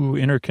two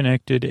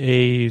interconnected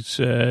A's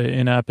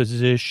in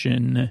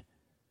opposition.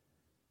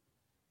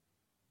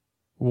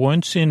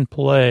 Once in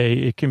play,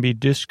 it can be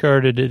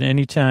discarded at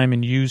any time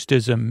and used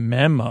as a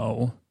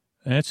memo.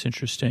 That's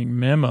interesting.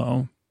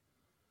 Memo.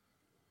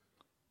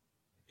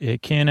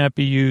 It cannot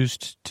be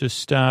used to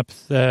stop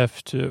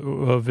theft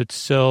of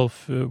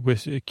itself.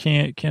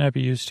 Cannot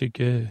be used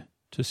to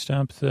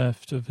stop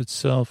theft of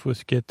itself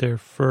with get there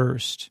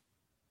first.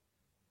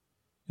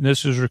 And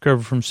this was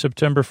recovered from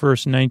September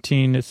 1st,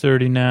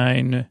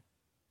 1939,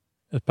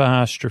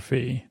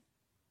 apostrophe.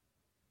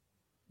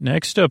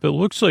 Next up, it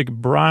looks like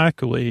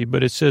broccoli,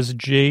 but it says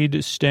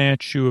jade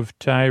statue of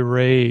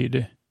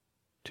Tirade.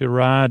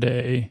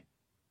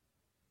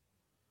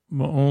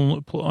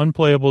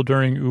 Unplayable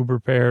during Uber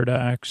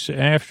Paradox.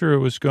 After it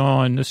was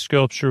gone, this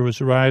sculpture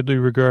was widely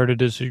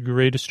regarded as the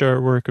greatest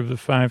artwork of the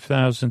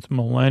 5000th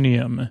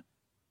millennium.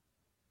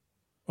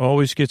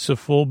 Always gets a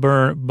full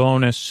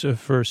bonus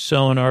for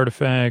sell an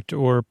artifact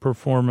or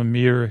perform a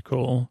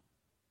miracle.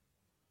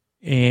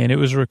 And it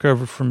was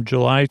recovered from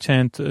July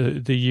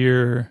 10th, the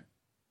year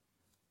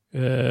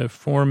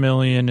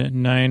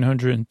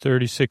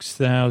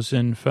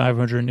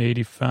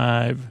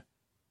 4,936,585.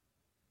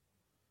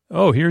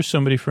 Oh, here's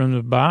somebody from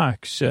the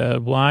box.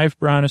 Live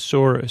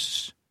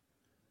Brontosaurus.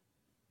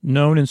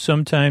 Known in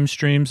some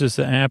streams as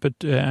the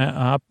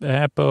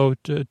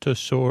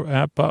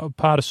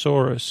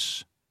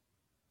Apatosaurus.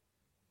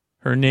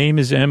 Her name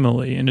is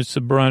Emily, and it's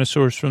the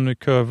Brontosaurus from the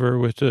cover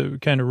with a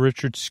kind of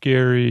Richard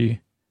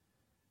Scarry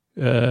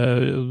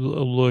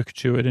look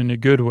to it in a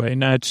good way.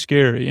 Not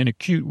scary, in a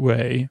cute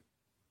way.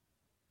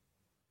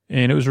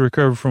 And it was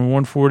recovered from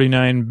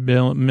 149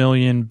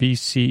 million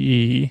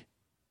BCE.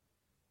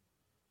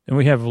 And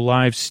we have a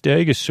live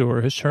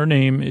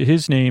Stegosaurus.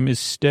 His name is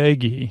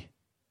Steggy.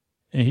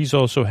 And he's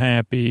also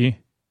happy.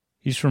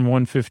 He's from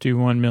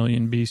 151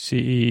 million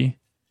BCE.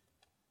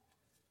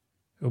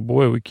 Oh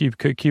boy, we keep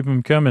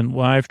them coming.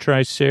 Live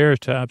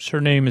Triceratops. Her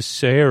name is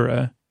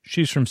Sarah.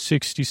 She's from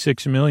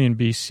 66 million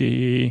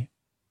BCE.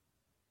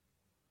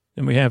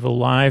 Then we have a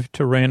live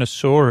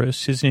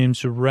Tyrannosaurus. His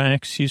name's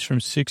Rex. He's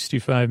from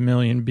 65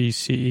 million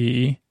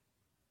BCE.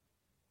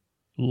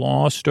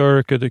 Lost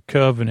Ark of the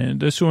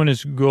Covenant. This one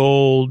is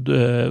gold.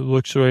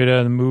 Looks right out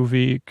of the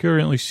movie.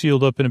 Currently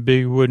sealed up in a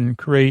big wooden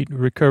crate.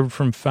 Recovered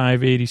from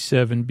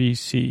 587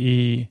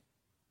 BCE.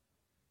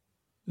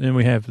 Then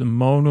we have the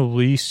Mona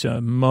Lisa.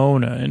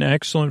 Mona, an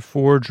excellent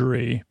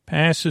forgery.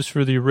 Passes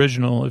for the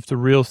original if the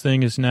real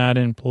thing is not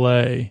in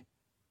play.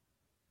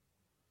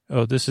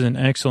 Oh, this is an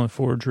excellent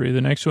forgery.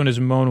 The next one is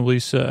Mona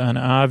Lisa, an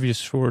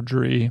obvious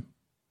forgery.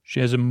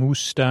 She has a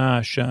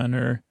moustache on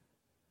her.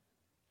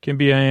 Can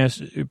be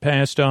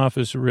passed off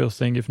as a real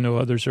thing if no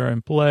others are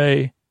in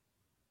play.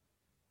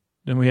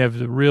 Then we have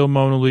the real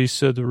Mona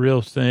Lisa, the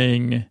real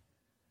thing.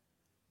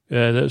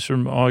 That's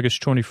from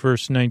August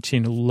 21st,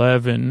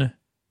 1911.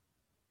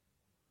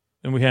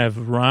 Then we have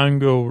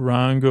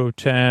Rongo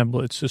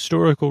tablets,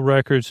 historical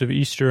records of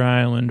Easter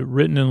Island,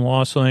 written in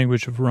lost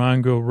language of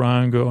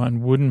Rongo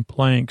on wooden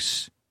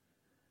planks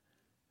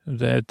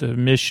that the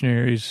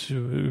missionaries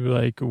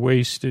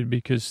wasted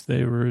because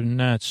they were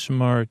not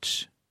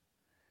smart.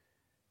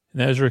 And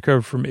that was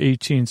recovered from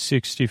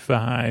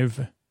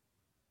 1865.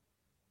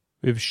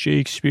 We have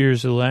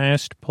Shakespeare's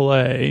last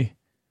play,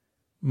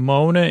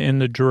 Mona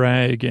and the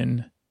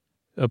Dragon,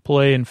 a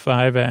play in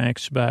 5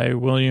 acts by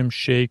William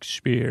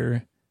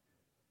Shakespeare.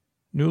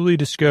 Newly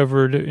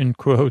discovered, in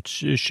quotes,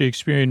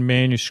 Shakespearean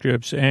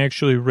manuscripts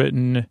actually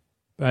written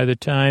by the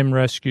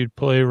time-rescued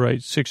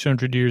playwright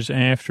 600 years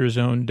after his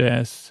own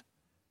death.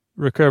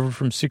 Recovered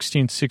from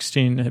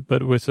 1616,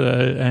 but with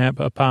an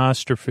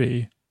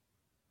apostrophe.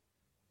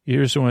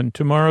 Here's one.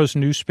 Tomorrow's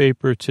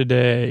newspaper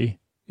today.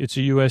 It's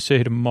a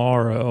USA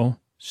Tomorrow.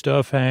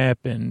 Stuff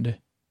happened.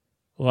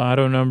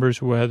 Lotto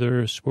numbers,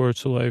 weather,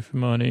 sports, life,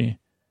 money.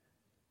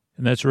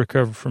 And that's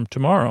recovered from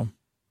tomorrow.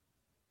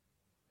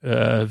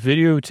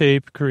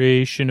 Videotape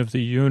creation of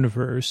the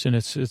universe, and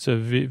it's a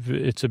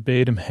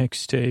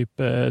Betamax tape.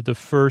 The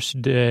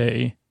first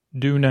day,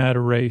 do not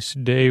erase,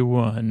 day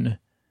one,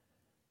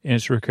 and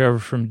it's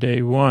recovered from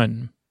day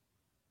one.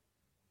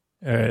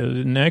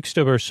 Next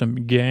up are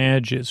some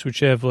gadgets, which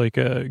have like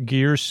a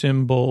gear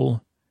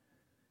symbol.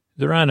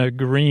 They're on a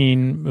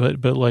green,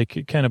 but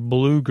like kind of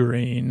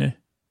blue-green.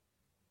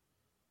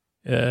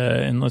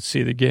 And let's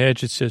see, the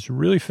gadget says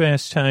really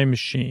fast time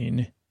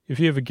machine. If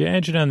you have a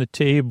gadget on the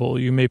table,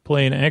 you may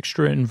play an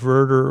extra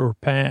inverter or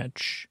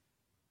patch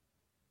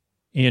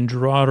and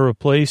draw to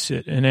replace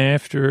it. And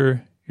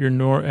after your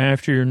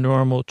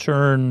normal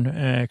turn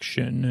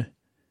action,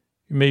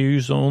 you may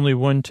use only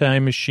one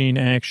time machine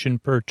action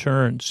per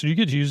turn. So you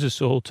get to use this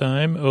the whole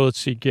time. Oh, let's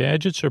see.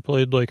 Gadgets are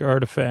played like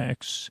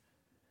artifacts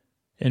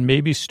and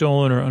may be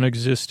stolen or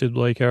unexisted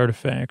like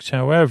artifacts.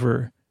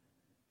 However,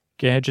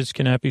 gadgets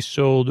cannot be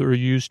sold or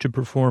used to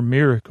perform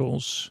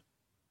miracles.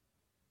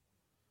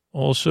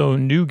 Also,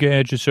 new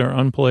gadgets are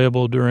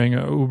unplayable during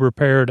a Uber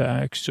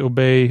paradox.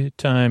 Obey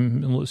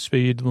time,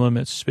 speed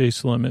limits,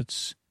 space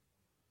limits.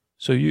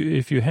 So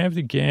if you have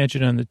the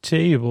gadget on the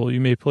table, you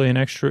may play an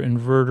extra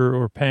inverter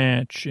or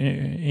patch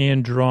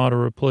and draw to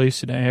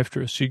replace it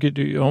after. So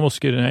you almost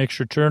get an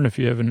extra turn if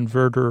you have an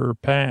inverter or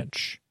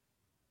patch.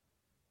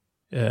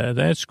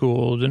 That's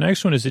cool. The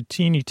next one is a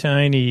teeny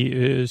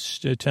tiny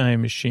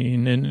time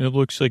machine, and it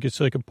looks like it's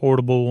like a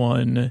portable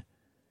one.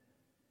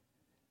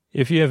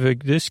 If you have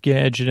this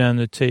gadget on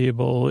the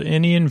table,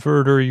 any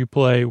inverter you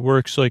play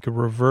works like a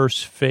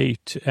reverse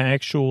fate,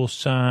 actual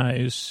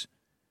size.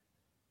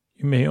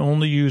 You may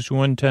only use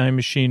one time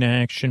machine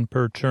action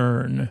per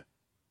turn.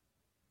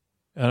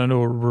 I don't know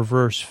what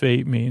reverse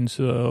fate means,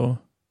 though.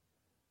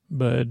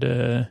 But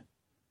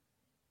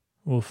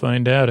we'll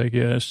find out, I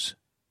guess.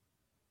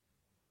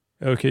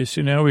 Okay,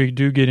 so now we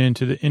do get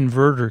into the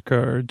inverter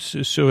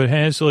cards. So it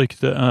has like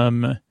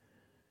the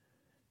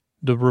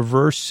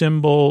reverse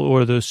symbol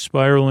or the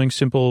spiraling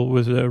symbol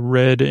with a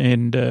red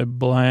and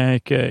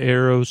black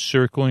arrows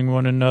circling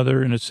one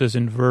another, and it says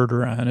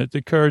inverter on it.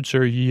 The cards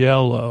are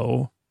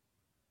yellow.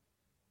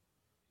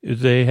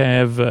 They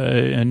have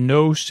a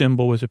no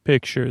symbol with a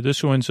picture.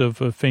 This one's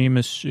of a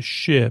famous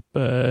ship,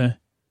 or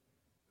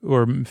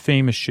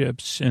famous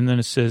ships, and then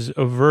it says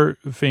avert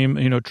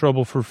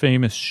trouble for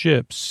famous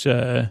ships.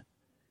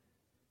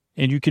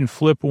 And you can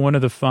flip one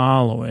of the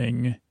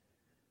following.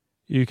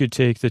 You could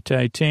take the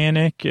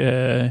Titanic,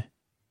 the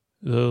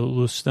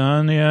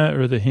Lusitania,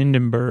 or the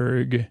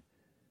Hindenburg.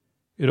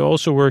 It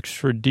also works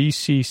for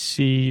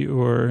DCC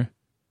or,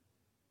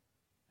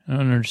 I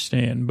don't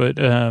understand, but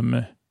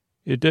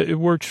it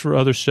works for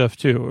other stuff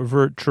too,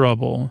 avert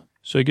trouble.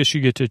 So I guess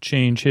you get to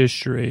change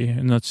history.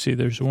 And let's see,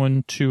 there's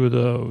 1, 2 of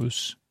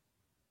those.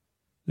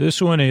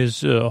 This one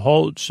is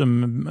halt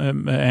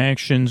some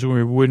actions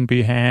we wouldn't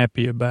be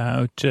happy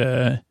about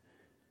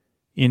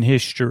in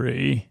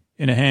history.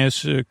 And it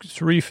has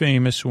 3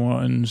 famous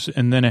ones,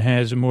 and then it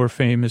has more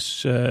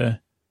famous other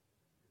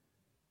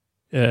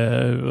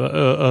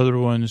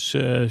ones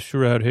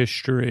throughout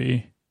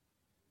history.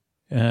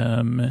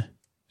 So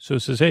it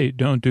says, hey,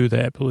 don't do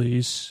that,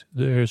 please.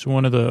 There's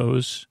one of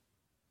those.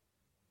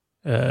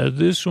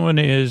 This one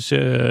is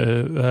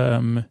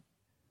defarming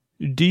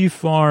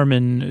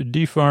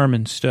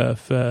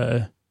stuff.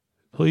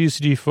 Please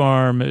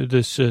defarm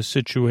this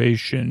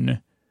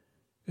situation.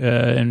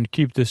 And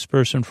keep this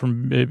person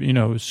from,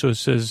 so it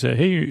says,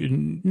 hey,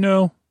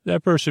 no,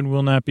 that person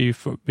will not be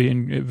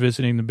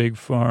visiting the big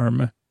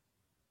farm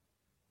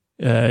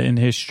in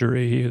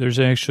history. There's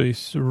actually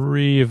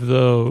 3 of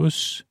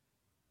those.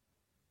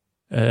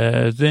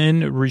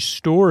 Then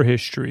restore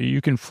history.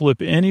 You can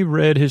flip any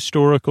red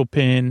historical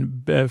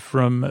pin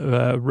from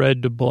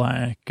red to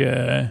black.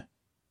 And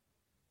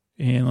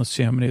let's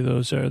see how many of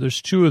those are.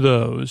 There's 2 of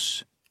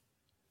those.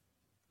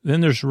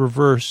 Then there's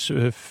reverse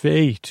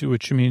fate,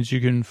 which means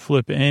you can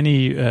flip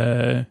any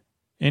pin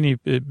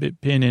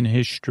in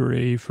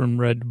history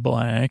from red to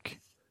black.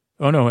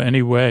 Oh, no,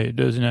 any way. It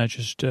does not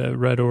just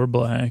red or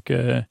black.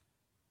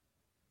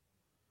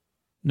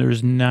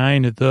 There's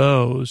 9 of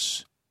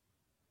those.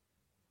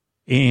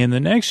 And the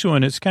next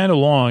one, it's kind of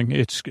long.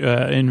 It's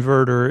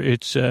inverter.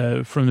 It's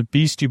from the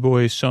Beastie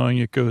Boys song.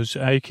 It goes,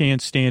 I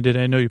can't stand it.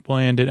 I know you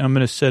planned it. I'm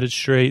going to set it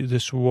straight.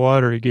 This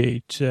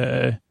Watergate.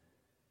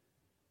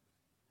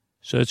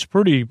 So it's a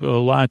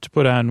lot to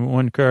put on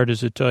one card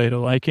as a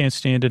title. I can't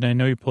stand it. I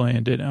know you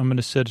planned it. I'm going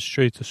to set it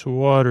straight. This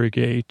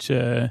Watergate.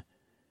 It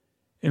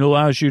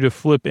allows you to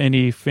flip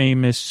any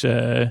famous,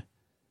 some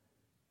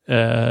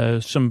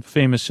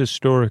famous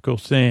historical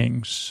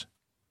things.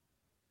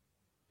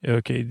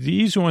 Okay,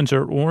 these ones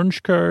are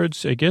orange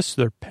cards. I guess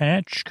they're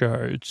patch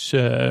cards.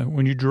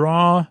 When you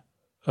draw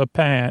a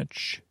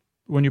patch,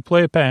 when you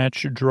play a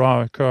patch, you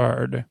draw a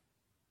card.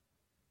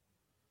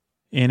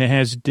 And it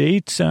has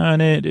dates on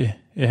it.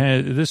 It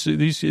has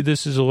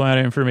this is a lot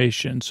of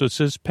information. So it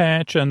says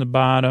patch on the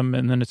bottom,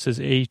 and then it says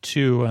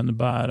A2 on the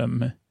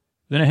bottom.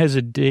 Then it has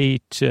a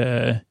date,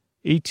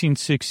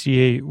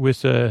 1868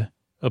 with a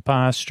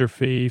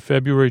apostrophe,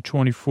 February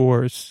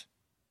 24th.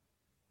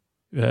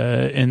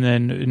 And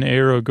then an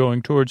arrow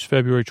going towards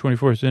February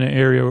 24th, and an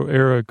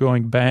arrow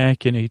going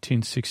back in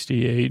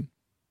 1868.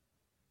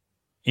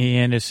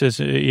 And it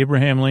says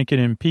Abraham Lincoln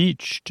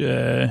impeached,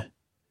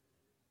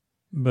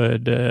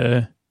 but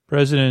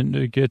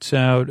president gets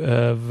out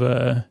of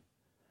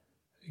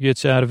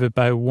it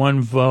by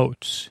one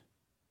vote.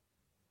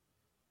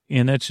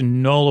 And that's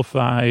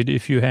nullified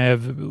if you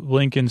have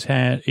Lincoln's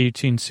hat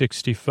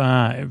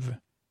 1865.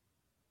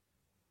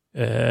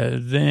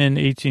 Then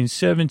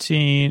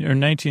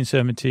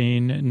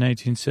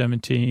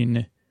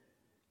 1917,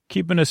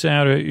 keeping us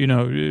out of,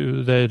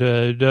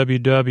 that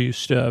WW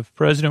stuff.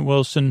 President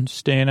Wilson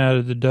staying out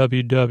of the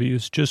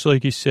WWs, just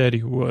like he said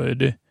he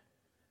would.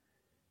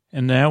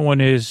 And that one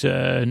is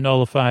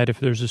nullified if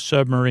there's a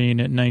submarine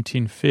at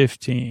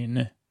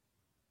 1915.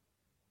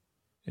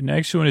 The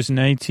next one is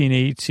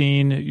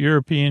 1918.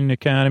 European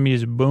economy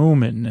is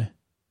booming.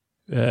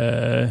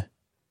 And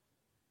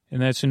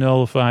that's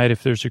nullified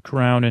if there's a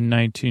crown in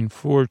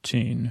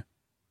 1914.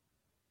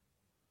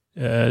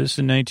 This is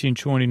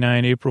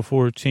 1929, April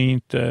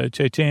 14th.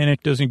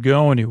 Titanic doesn't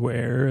go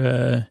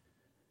anywhere.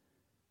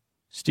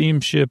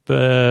 Steamship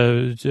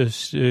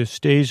just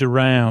stays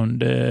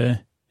around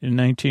in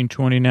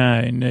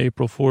 1929,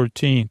 April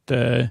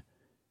 14th.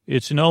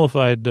 It's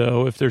nullified,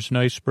 though, if there's an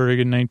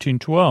iceberg in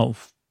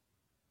 1912.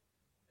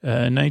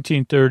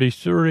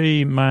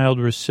 1933, mild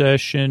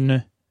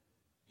recession.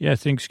 Yeah,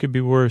 things could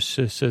be worse,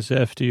 says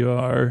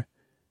FDR.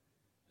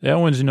 That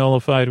one's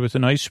nullified with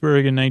an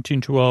iceberg in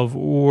 1912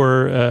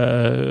 or,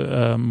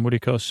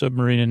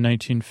 submarine in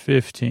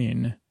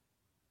 1915.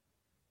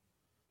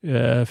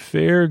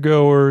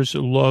 Fairgoers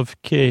love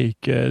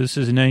cake. This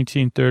is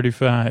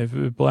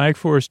 1935. Black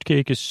Forest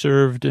cake is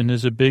served and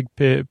is a big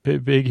hit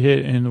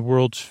in the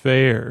World's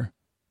Fair.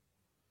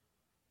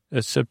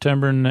 That's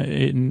September,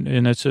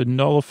 and that's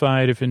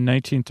nullified if in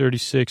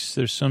 1936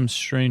 there's some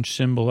strange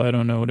symbol. I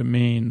don't know what it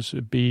means,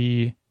 a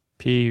B,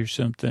 P or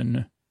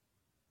something.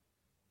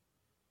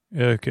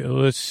 Okay,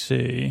 let's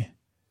see.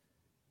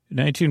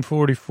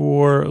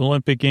 1944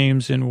 Olympic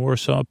Games in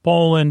Warsaw,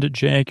 Poland.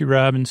 Jackie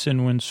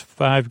Robinson wins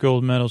 5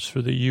 gold medals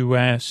for the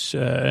U.S.,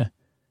 and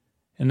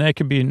that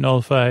could be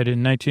nullified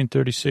in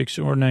 1936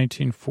 or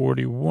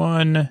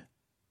 1941.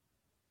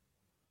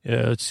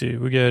 Yeah, let's see.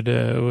 We got,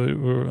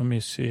 let me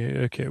see.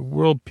 Okay,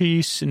 World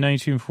Peace in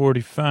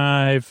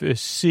 1945.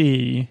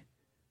 C,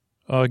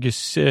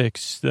 August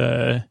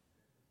 6th.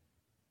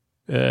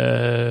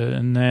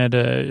 And that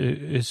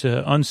is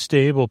an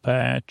unstable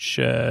patch.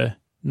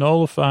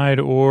 Nullified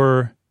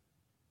or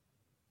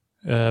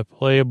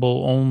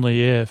playable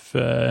only if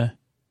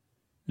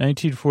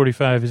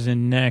 1945 is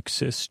in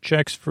Nexus.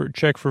 Check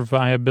for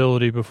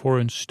viability before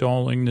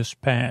installing this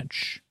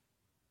patch.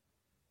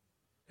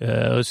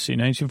 Let's see,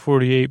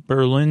 1948,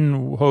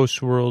 Berlin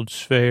hosts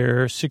World's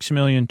Fair. 6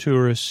 million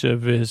tourists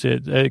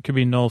visit. That could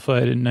be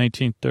nullified in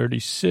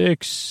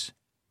 1936.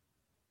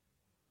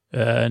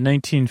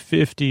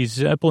 1950,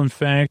 Zeppelin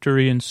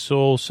factory in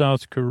Seoul,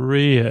 South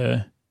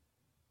Korea.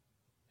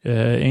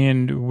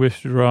 And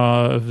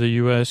withdraw of the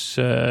U.S.,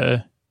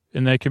 and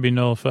that could be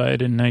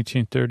nullified in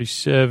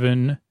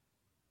 1937.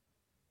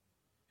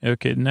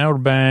 Okay, now we're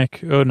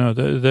back. Oh, no,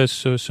 that's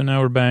so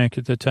now we're back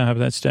at the top of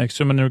that stack.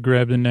 So I'm going to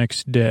grab the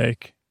next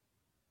deck.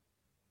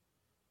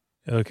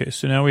 Okay,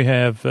 so now we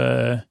have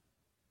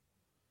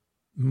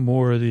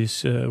more of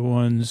these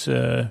ones.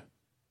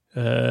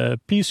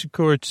 Peace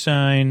Accord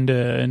signed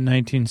in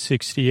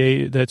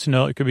 1968.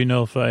 It could be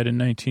nullified in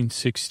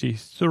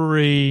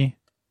 1963.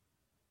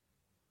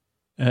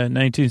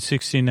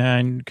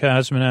 1969,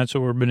 cosmonauts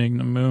orbiting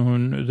the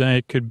moon.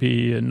 That could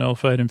be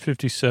nullified in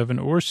 57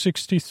 or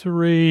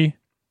 63.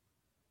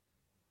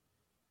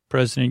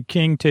 President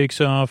King takes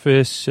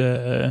office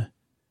after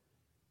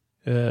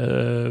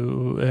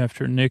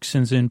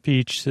Nixon's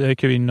impeached. That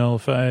could be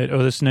nullified. Oh,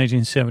 this is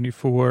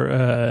 1974.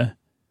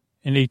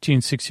 In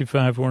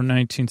 1865 or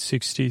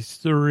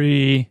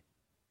 1963.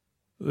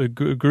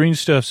 Green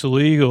stuff's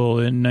illegal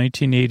in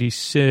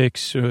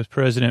 1986 with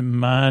President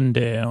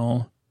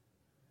Mondale.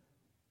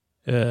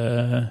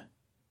 That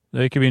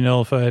could be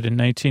nullified in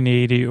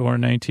 1980 or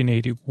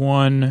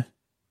 1981.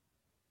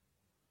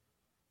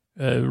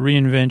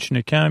 Reinvention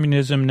of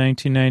communism,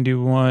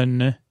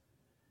 1991.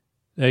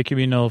 That could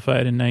be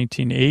nullified in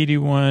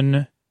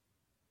 1981.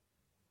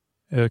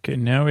 Okay,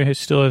 now we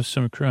still have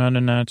some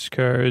Chrononauts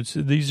cards.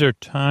 These are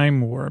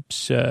time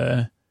warps,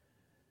 and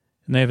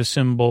they have a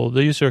symbol.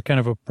 These are kind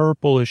of a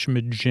purplish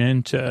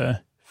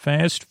magenta.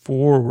 Fast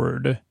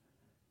forward.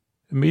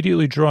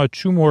 Immediately draw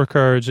 2 more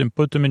cards and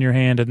put them in your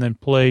hand and then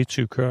play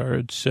 2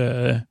 cards.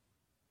 Draw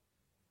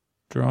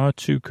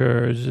 2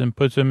 cards and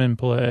put them in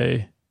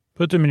play.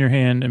 Put them in your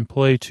hand and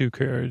play 2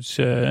 cards.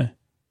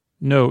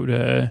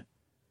 Note,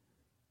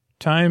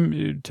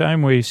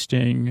 time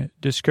wasting,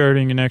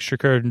 discarding an extra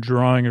card and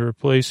drawing a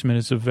replacement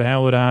is a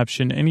valid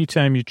option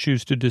anytime you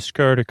choose to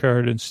discard a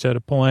card instead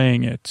of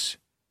playing it.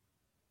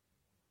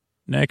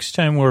 Next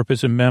time warp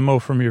is a memo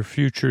from your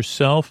future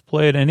self.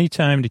 Play at any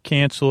time to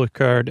cancel a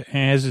card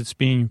as it's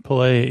being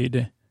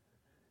played.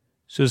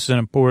 So this is an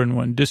important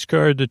one.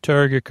 Discard the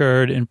target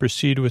card and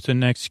proceed with the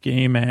next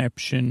game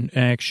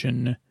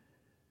action.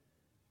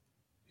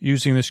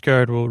 Using this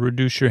card will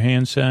reduce your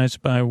hand size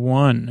by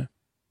 1.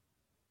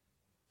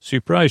 So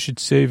you probably should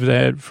save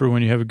that for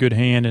when you have a good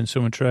hand and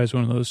someone tries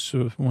one of those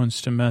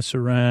ones to mess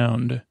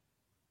around.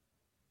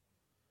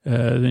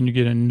 Then you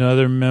get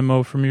another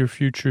memo from your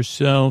future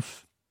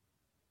self.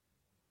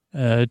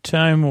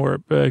 Time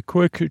warp, a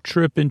quick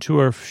trip into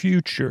our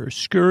future.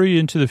 Scurry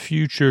into the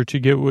future to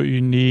get what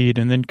you need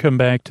and then come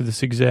back to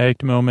this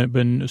exact moment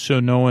but so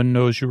no one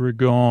knows you were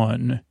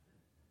gone.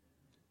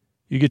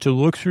 You get to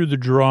look through the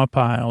draw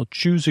pile,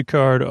 choose a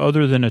card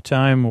other than a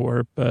time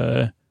warp,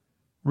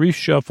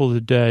 reshuffle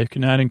the deck,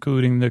 not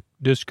including the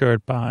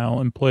discard pile,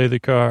 and play the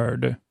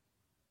card.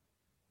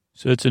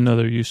 So that's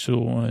another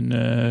useful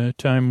one.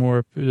 Time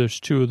warp, there's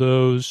 2 of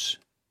those.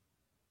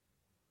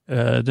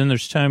 Then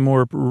there's Time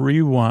Warp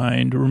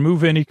Rewind.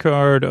 Remove any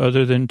card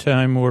other than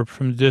Time Warp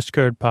from the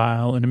discard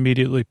pile and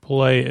immediately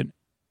play it.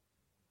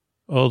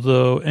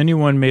 Although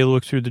anyone may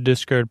look through the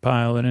discard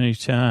pile at any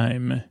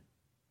time.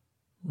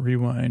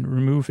 Rewind.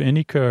 Remove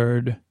any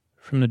card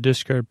from the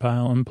discard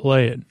pile and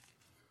play it.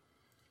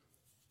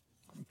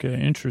 Okay,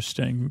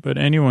 interesting. But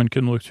anyone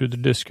can look through the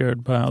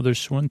discard pile.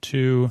 There's 1,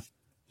 2,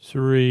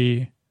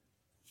 3,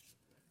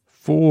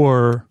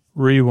 4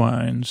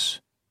 rewinds.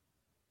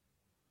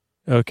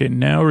 Okay,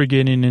 now we're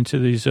getting into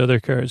these other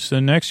cards. The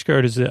next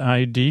card is the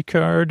ID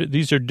card.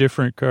 These are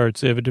different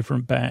cards. They have a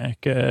different back.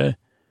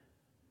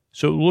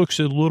 So it looks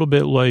a little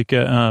bit like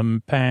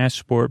a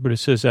passport, but it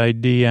says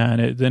ID on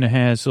it. Then it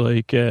has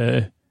like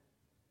kind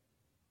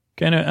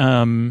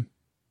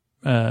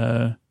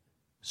of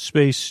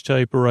space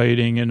type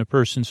writing and a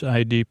person's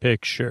ID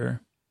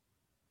picture.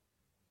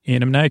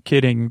 And I'm not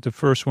kidding. The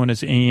first one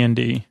is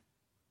Andy.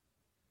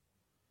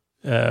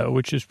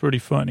 Which is pretty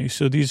funny.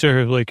 So these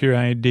are like your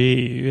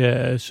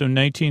ID. So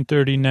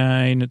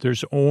 1939,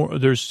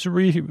 there's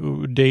 3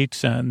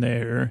 dates on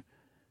there.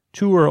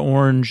 2 are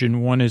orange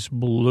and 1 is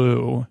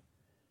blue.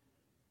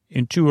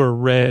 And 2 are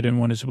red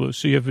and 1 is blue.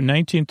 So you have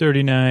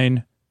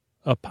 1939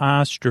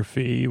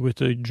 apostrophe with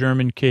the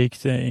German cake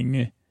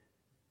thing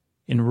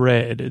in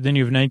red. Then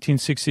you have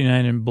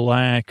 1969 in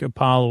black,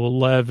 Apollo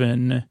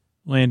 11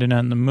 landing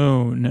on the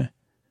moon.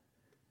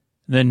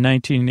 Then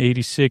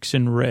 1986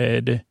 in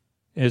red.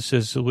 It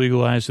says the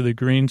legalize of the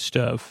green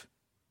stuff.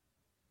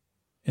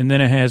 And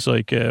then it has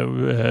like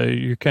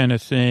your kind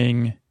of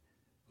thing,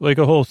 like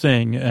a whole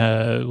thing,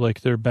 like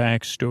their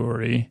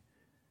backstory.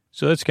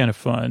 So that's kind of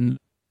fun.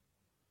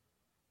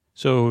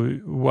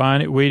 So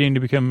waiting to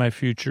become my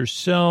future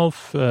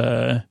self.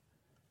 Then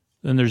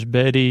there's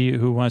Betty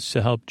who wants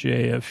to help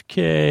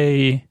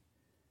JFK.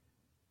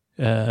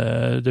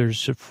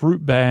 There's a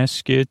fruit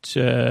basket.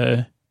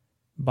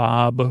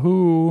 Bob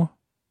who.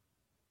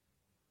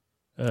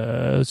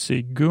 Let's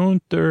see,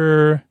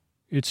 Gunther,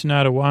 it's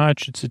not a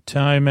watch, it's a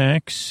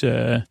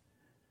Timex.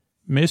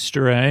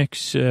 Mr.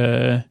 X,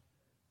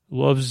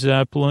 loves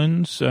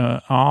Zeppelins.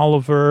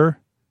 Oliver,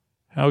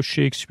 how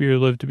Shakespeare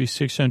lived to be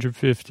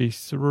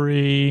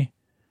 653.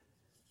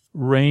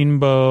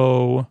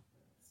 Rainbow,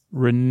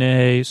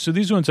 Renee. So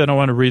these ones, I don't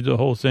want to read the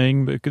whole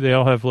thing, but they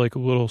all have like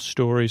little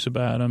stories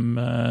about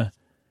them.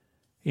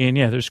 And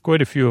yeah, there's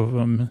quite a few of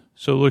them.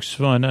 So it looks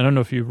fun. I don't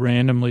know if you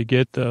randomly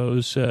get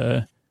those,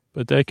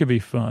 but that could be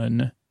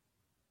fun.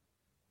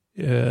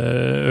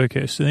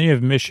 Okay, so then you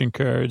have mission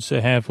cards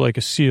that have like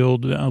a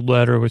sealed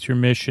letter with your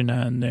mission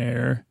on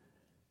there.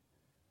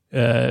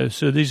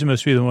 So these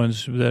must be the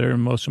ones that are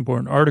most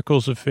important.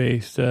 Articles of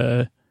faith.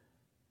 You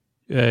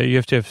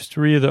have to have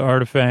 3 of the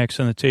artifacts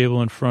on the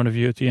table in front of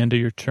you at the end of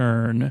your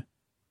turn.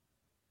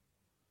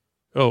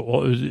 Oh,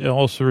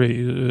 all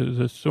 3.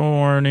 The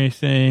thorny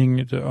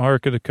thing, the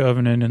Ark of the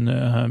Covenant, and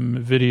the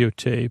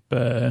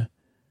videotape.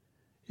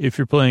 If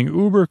you're playing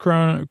Uber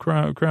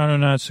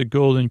Chrononauts, the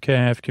golden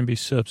calf can be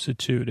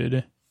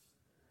substituted.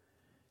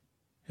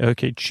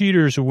 Okay,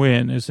 cheaters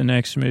win is the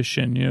next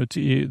mission. You know,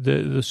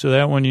 so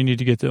that one you need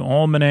to get the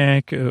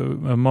almanac,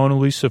 a Mona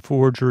Lisa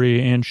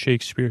forgery, and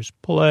Shakespeare's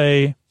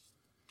play.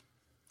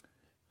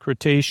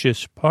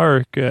 Cretaceous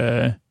Park,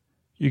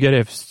 you got to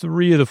have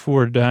 3 of the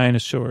 4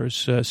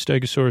 dinosaurs: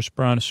 Stegosaurus,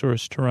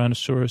 Brontosaurus,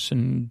 Tyrannosaurus,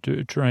 and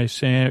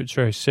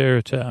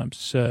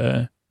Triceratops.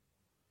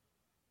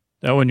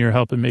 That one you're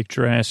helping make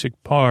Jurassic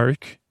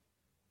Park.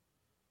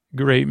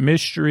 Great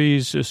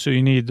Mysteries, so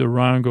you need the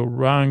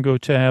Rongo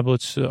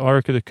tablets, the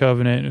Ark of the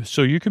Covenant.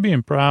 So you could be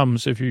in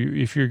problems if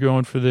you're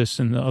going for this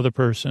and the other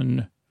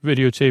person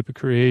videotape a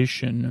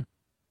creation.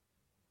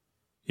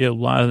 Yeah, a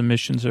lot of the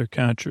missions are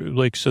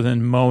so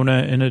then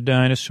Mona and a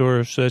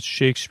dinosaur, so that's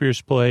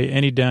Shakespeare's play,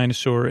 any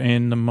dinosaur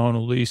and the Mona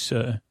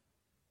Lisa.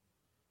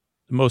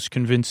 The most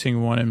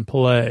convincing one in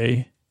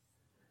play.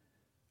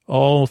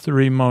 All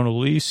 3 Mona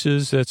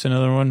Lisas, that's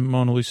another one,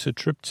 Mona Lisa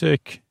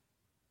triptych.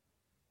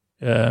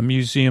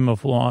 Museum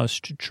of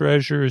Lost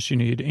Treasures, you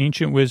need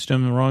Ancient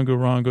Wisdom, the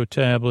Rongo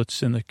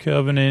tablets, and the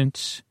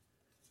Covenant.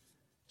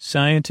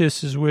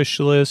 Scientist's wish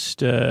list.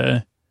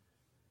 Says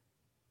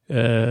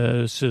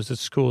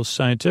it's cool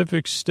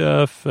scientific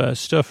stuff.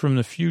 Stuff from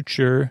the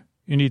future.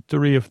 You need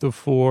 3 of the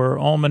 4.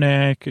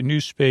 Almanac, a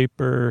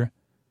newspaper,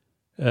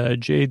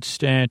 jade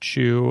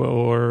statue,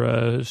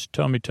 or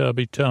Tummy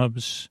Tubby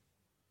Tubs.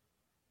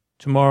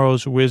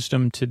 Tomorrow's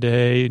wisdom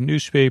today.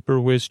 Newspaper,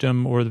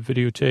 wisdom, or the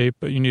videotape.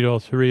 But you need all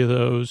 3 of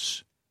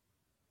those.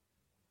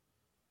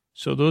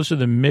 So those are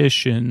the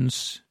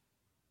missions.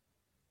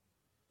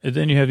 And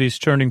then you have these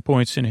turning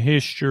points in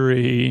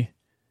history.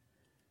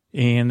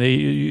 And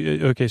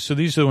so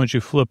these are the ones you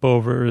flip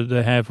over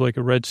that have like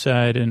a red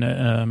side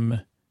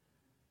and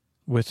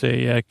with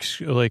a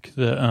X, like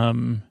the,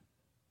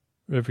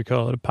 whatever you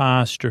call it,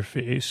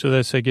 apostrophe. So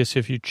that's, I guess,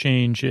 if you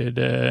change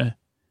it.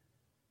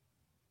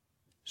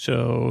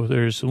 So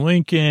there's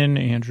Lincoln,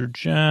 Andrew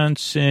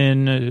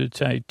Johnson,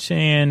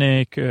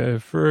 Titanic,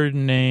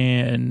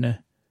 Ferdinand,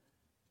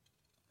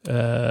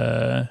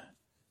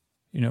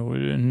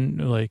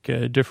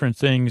 different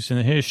things in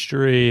the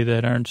history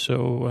that aren't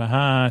so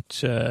hot.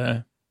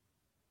 So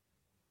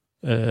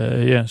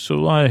a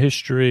lot of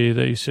history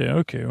that you say,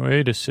 okay,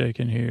 wait a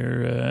second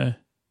here.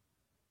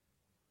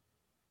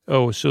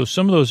 So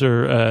some of those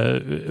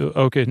are,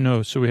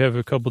 so we have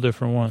a couple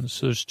different ones.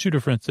 So there's 2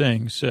 different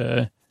things.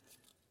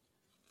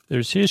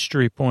 There's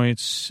history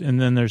points,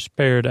 and then there's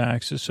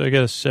paradoxes. So I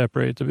got to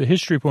separate. The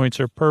history points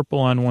are purple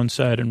on one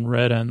side and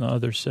red on the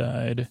other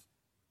side.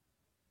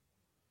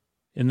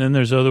 And then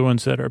there's other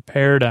ones that are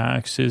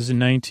paradoxes in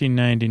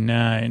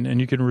 1999,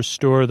 and you can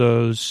restore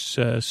those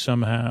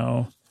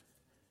somehow.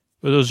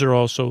 But those are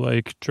also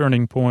like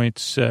turning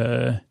points.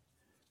 I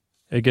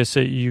guess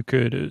that you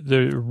could,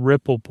 they're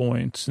ripple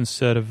points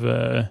instead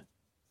of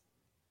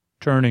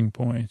turning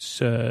points.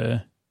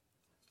 So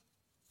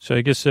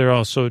I guess they're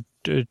also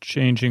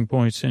changing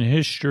points in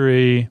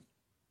history.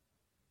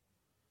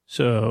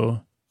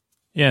 So,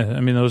 yeah,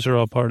 I mean, those are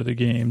all part of the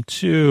game,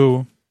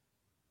 too.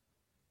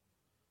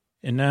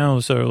 And now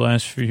is our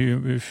last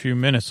few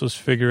minutes. Let's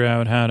figure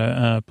out how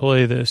to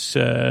play this.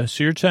 So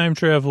you're time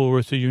traveler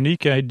with a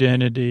unique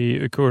identity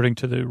according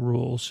to the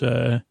rules,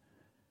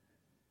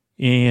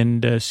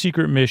 and a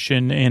secret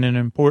mission and an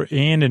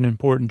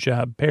important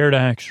job: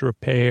 paradox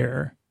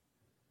repair.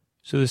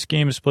 So this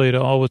game is played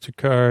all with the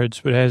cards,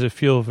 but it has a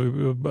feel of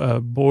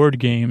a board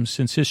game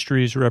since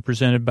history is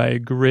represented by a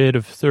grid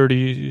of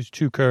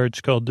 32 cards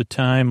called the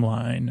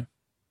timeline.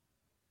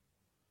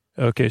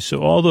 Okay,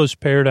 so all those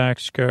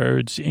paradox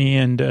cards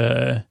and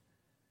the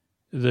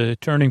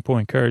turning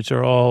point cards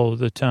are all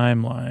the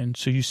timeline.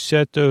 So you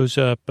set those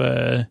up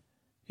in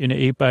an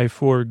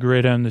 8x4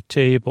 grid on the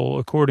table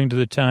according to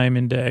the time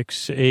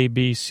index A,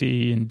 B,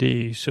 C, and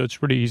D. So it's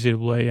pretty easy to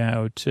lay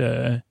out.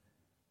 And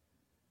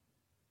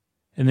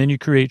then you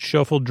create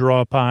shuffle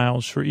draw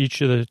piles for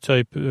each of the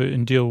type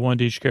and deal 1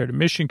 to each card. A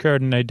mission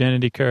card, an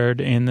identity card,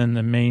 and then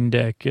the main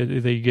deck,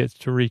 they get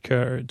 3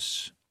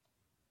 cards.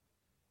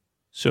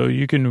 So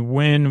you can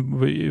win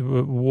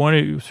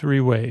 1 of 3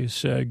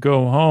 ways.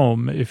 Go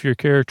home if your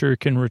character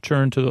can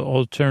return to the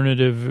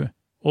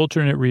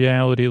alternate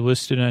reality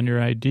listed on your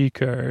ID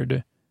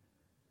card.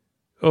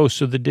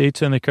 So the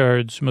dates on the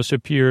cards must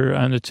appear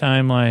on the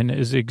timeline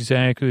as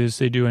exactly as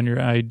they do on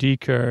your ID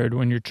card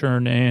when your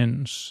turn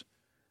ends.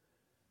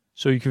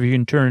 So you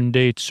can turn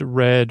dates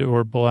red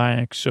or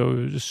black.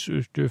 So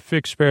to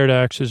fix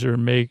paradoxes or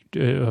make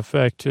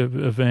effective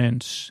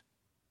events.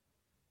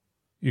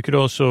 You could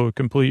also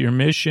complete your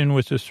mission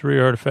with the 3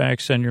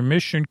 artifacts on your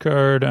mission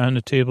card on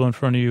the table in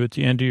front of you at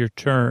the end of your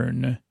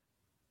turn.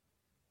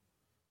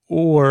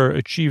 Or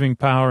achieving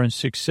power and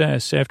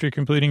success. After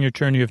completing your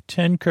turn, you have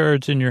 10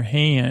 cards in your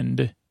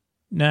hand.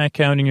 Not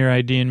counting your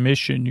ID and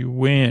mission, you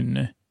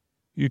win.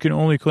 You can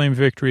only claim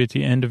victory at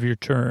the end of your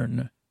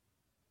turn.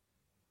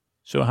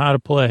 So how to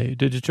play.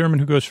 To determine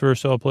who goes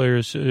first, all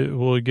players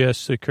will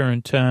guess the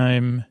current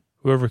time.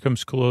 Whoever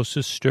comes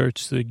closest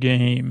starts the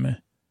game.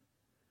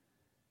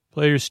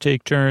 Players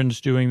take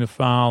turns doing the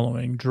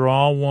following.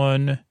 Draw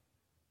 1.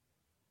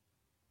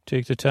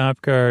 Take the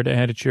top card,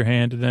 add it to your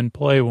hand, and then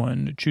play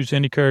 1. Choose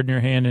any card in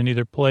your hand and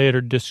either play it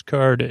or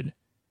discard it.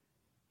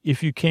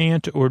 If you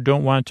can't or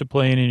don't want to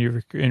play any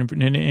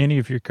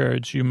of your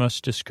cards, you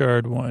must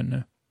discard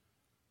 1.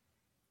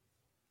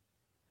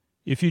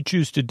 If you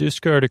choose to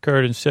discard a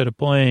card instead of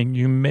playing,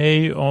 you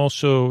may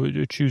also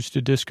choose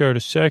to discard a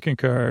second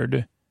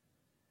card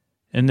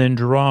and then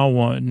draw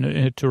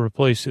 1 to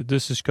replace it.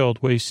 This is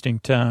called wasting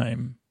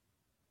time.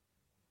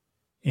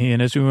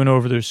 And as we went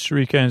over, there's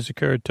 3 kinds of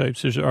card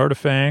types. There's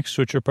artifacts,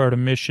 which are part of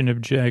mission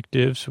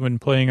objectives. When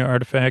playing an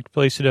artifact,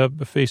 place it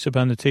up, face up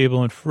on the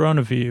table in front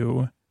of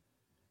you.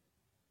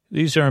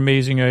 These are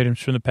amazing items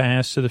from the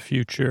past to the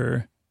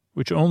future,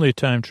 which only a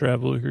time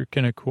traveler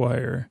can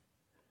acquire.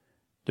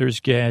 There's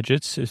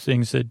gadgets,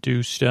 things that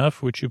do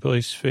stuff, which you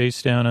place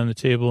face down on the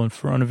table in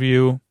front of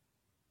you.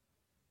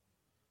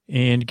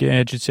 And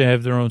gadgets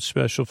have their own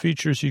special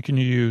features you can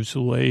use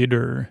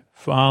later.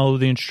 Follow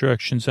the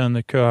instructions on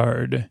the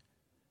card.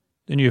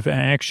 Then you have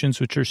actions,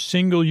 which are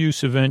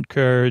single-use event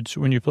cards.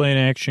 When you play an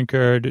action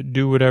card,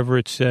 do whatever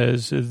it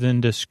says,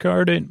 then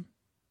discard it.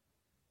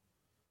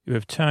 You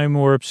have time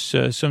warps.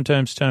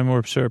 Sometimes time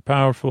warps are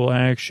powerful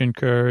action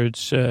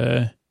cards.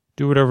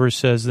 Do whatever it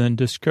says, then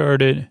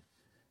discard it.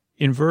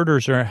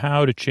 Inverters are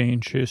how to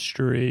change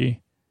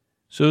history.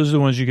 So those are the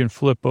ones you can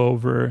flip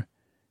over.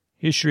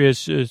 History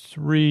has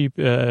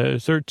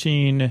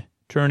 13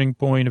 turning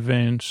point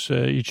events,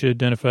 each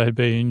identified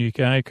by a unique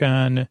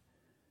icon.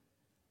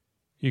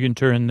 You can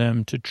turn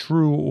them to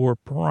true or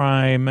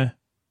prime.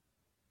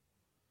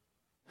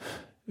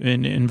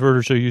 And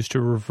inverters are used to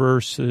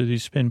reverse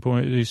these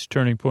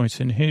turning points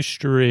in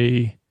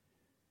history.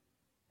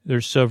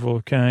 There's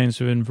several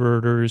kinds of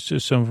inverters,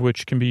 some of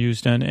which can be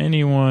used on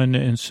anyone,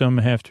 and some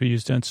have to be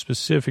used on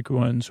specific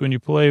ones. When you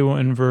play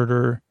one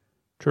inverter,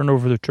 turn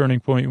over the turning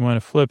point you want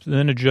to flip,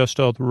 then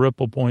adjust all the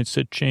ripple points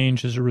that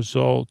change as a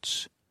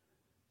result.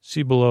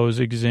 See below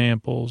as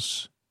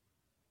examples.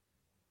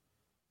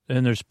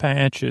 Then there's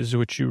patches,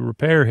 which you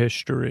repair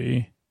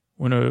history.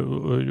 When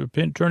a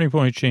turning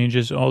point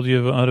changes, all the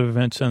other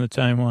events on the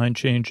timeline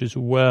change as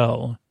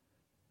well.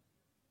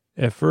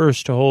 At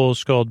first,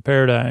 holes called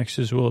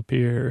paradoxes will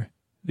appear.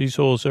 These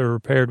holes are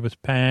repaired with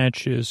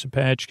patches. A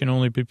patch can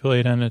only be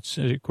played on its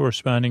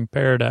corresponding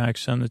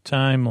paradox on the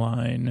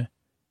timeline.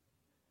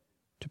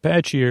 To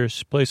patch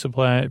years, place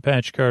a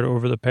patch card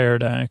over the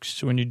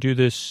paradox. When you do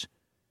this,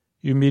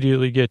 you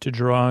immediately get to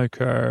draw a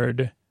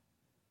card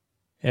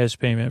as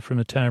payment from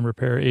the time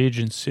repair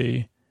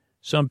agency.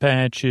 Some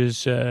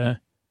patches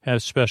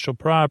have special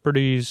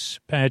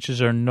properties.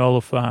 Patches are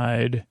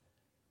nullified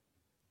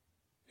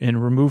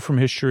and removed from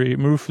the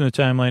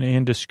timeline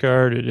and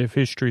discarded if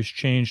history's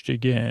changed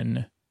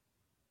again.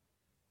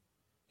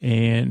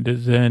 And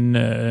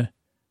then,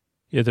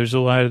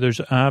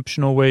 there's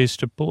optional ways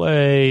to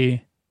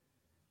play.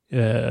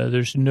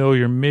 There's know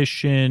your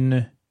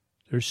mission.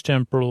 There's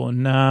temporal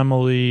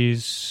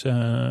anomalies.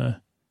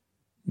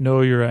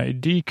 Know your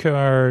ID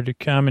card.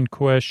 Common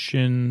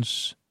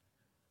questions.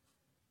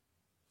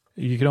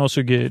 You can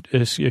also get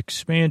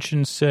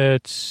expansion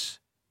sets.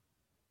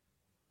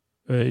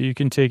 You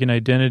can take an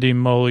identity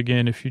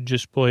mulligan if you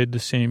just played the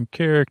same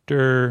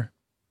character.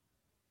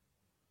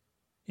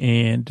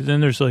 And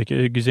then there's like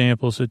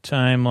examples of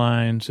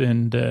timelines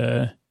and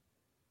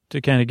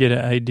to kind of get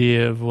an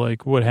idea of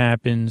like what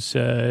happens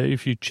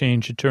if you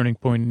change a turning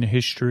point in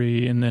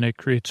history and then it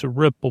creates a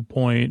ripple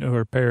point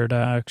or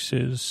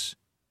paradoxes.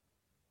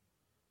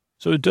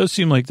 So it does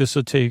seem like this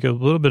will take a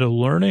little bit of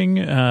learning.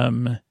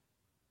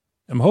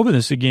 I'm hoping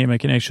this is a game I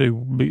can actually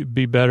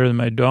be better than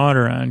my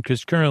daughter on,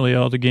 because currently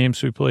all the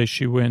games we play,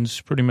 she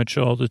wins pretty much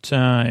all the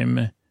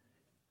time.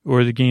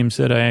 Or the games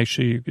that I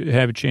actually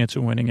have a chance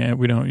of winning at,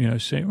 we don't,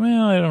 say,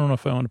 well, I don't know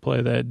if I want to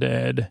play that,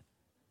 Dad.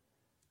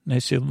 And I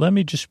say, let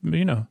me just,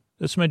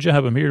 that's my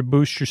job. I'm here to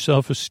boost your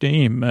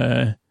self-esteem.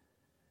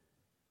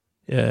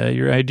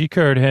 Your ID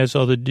card has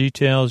all the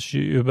details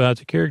about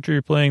the character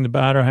you're playing. The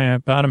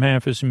bottom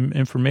half is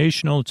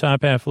informational. The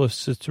top half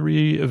lists the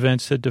 3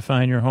 events that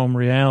define your home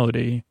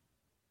reality.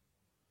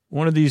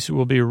 One of these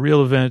will be a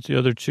real event. The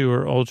other 2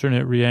 are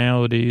alternate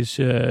realities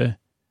that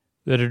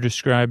are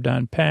described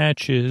on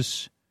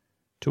patches.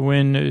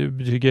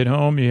 To get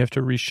home, you have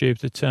to reshape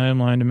the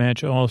timeline to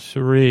match all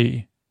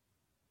 3.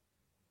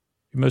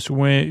 You must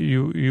win.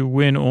 You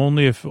win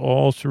only if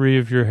all 3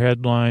 of your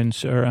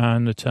headlines are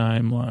on the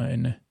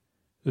timeline.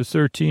 The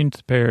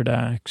 13th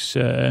paradox.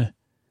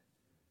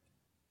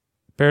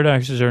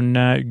 Paradoxes are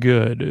not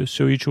good,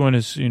 so each one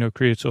is,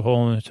 creates a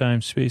hole in the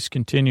time-space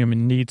continuum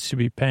and needs to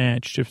be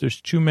patched. If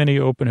there's too many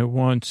open at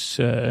once,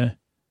 there'll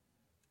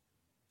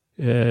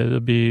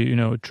be,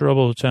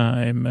 trouble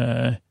time,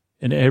 and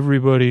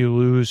everybody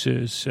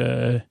loses.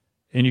 And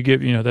you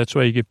get, that's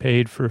why you get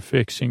paid for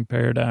fixing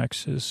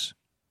paradoxes.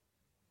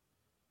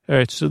 All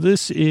right, so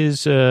this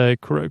is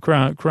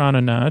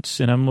Chrononauts,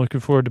 and I'm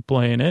looking forward to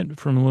playing it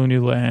from Looney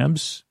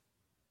Labs.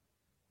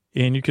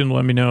 And you can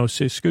let me know,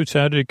 say, Scoots,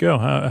 how did it go?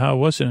 How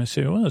was it? And I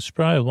say, well, it's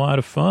probably a lot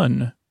of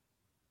fun.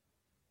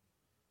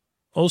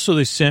 Also,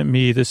 they sent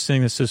me this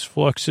thing that says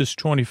Fluxus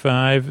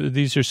 25.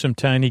 These are some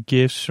tiny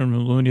gifts from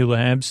Looney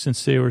Labs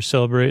since they're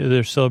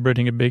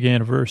celebrating a big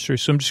anniversary.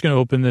 So I'm just going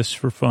to open this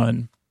for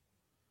fun.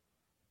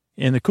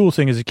 And the cool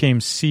thing is it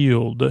came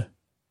sealed.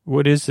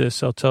 What is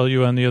this? I'll tell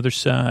you on the other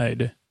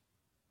side.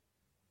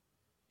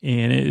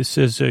 And it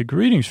says,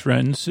 greetings,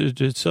 friends.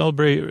 To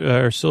celebrate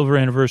our silver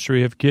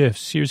anniversary of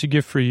gifts, here's a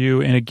gift for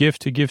you and a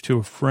gift to give to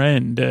a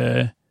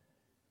friend.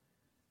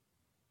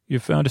 You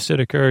found a set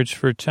of cards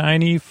for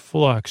Tiny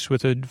Flux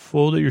with a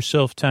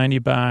fold-it-yourself tiny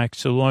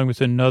box along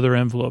with another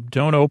envelope.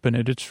 Don't open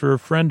it. It's for a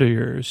friend of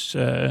yours.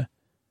 So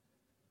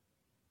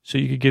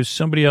you could give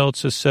somebody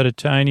else a set of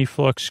Tiny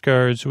Flux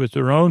cards with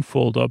their own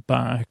fold-up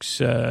box.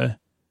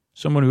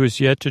 Someone who has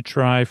yet to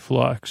try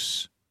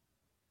Flux.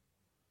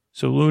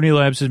 So Looney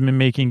Labs has been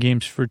making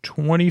games for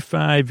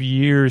 25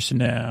 years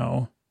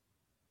now.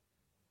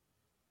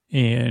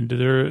 And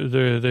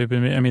they've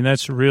been,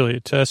 that's really a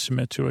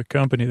testament to a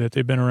company that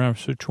they've been around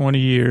for 20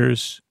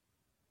 years.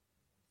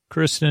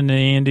 Kristen and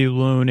Andy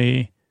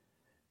Looney.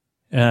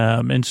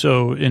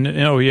 So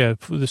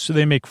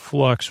they make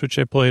Flux, which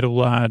I played a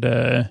lot.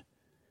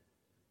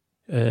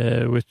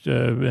 with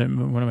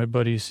one of my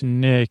buddies,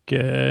 Nick.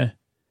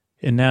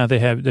 And now they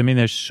have, I mean,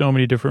 there's so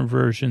many different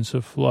versions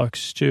of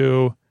Flux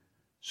too.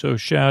 So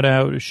shout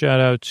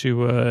out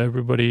to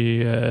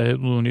everybody at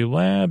Looney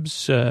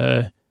Labs.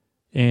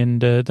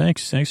 And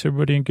thanks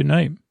everybody, and good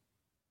night.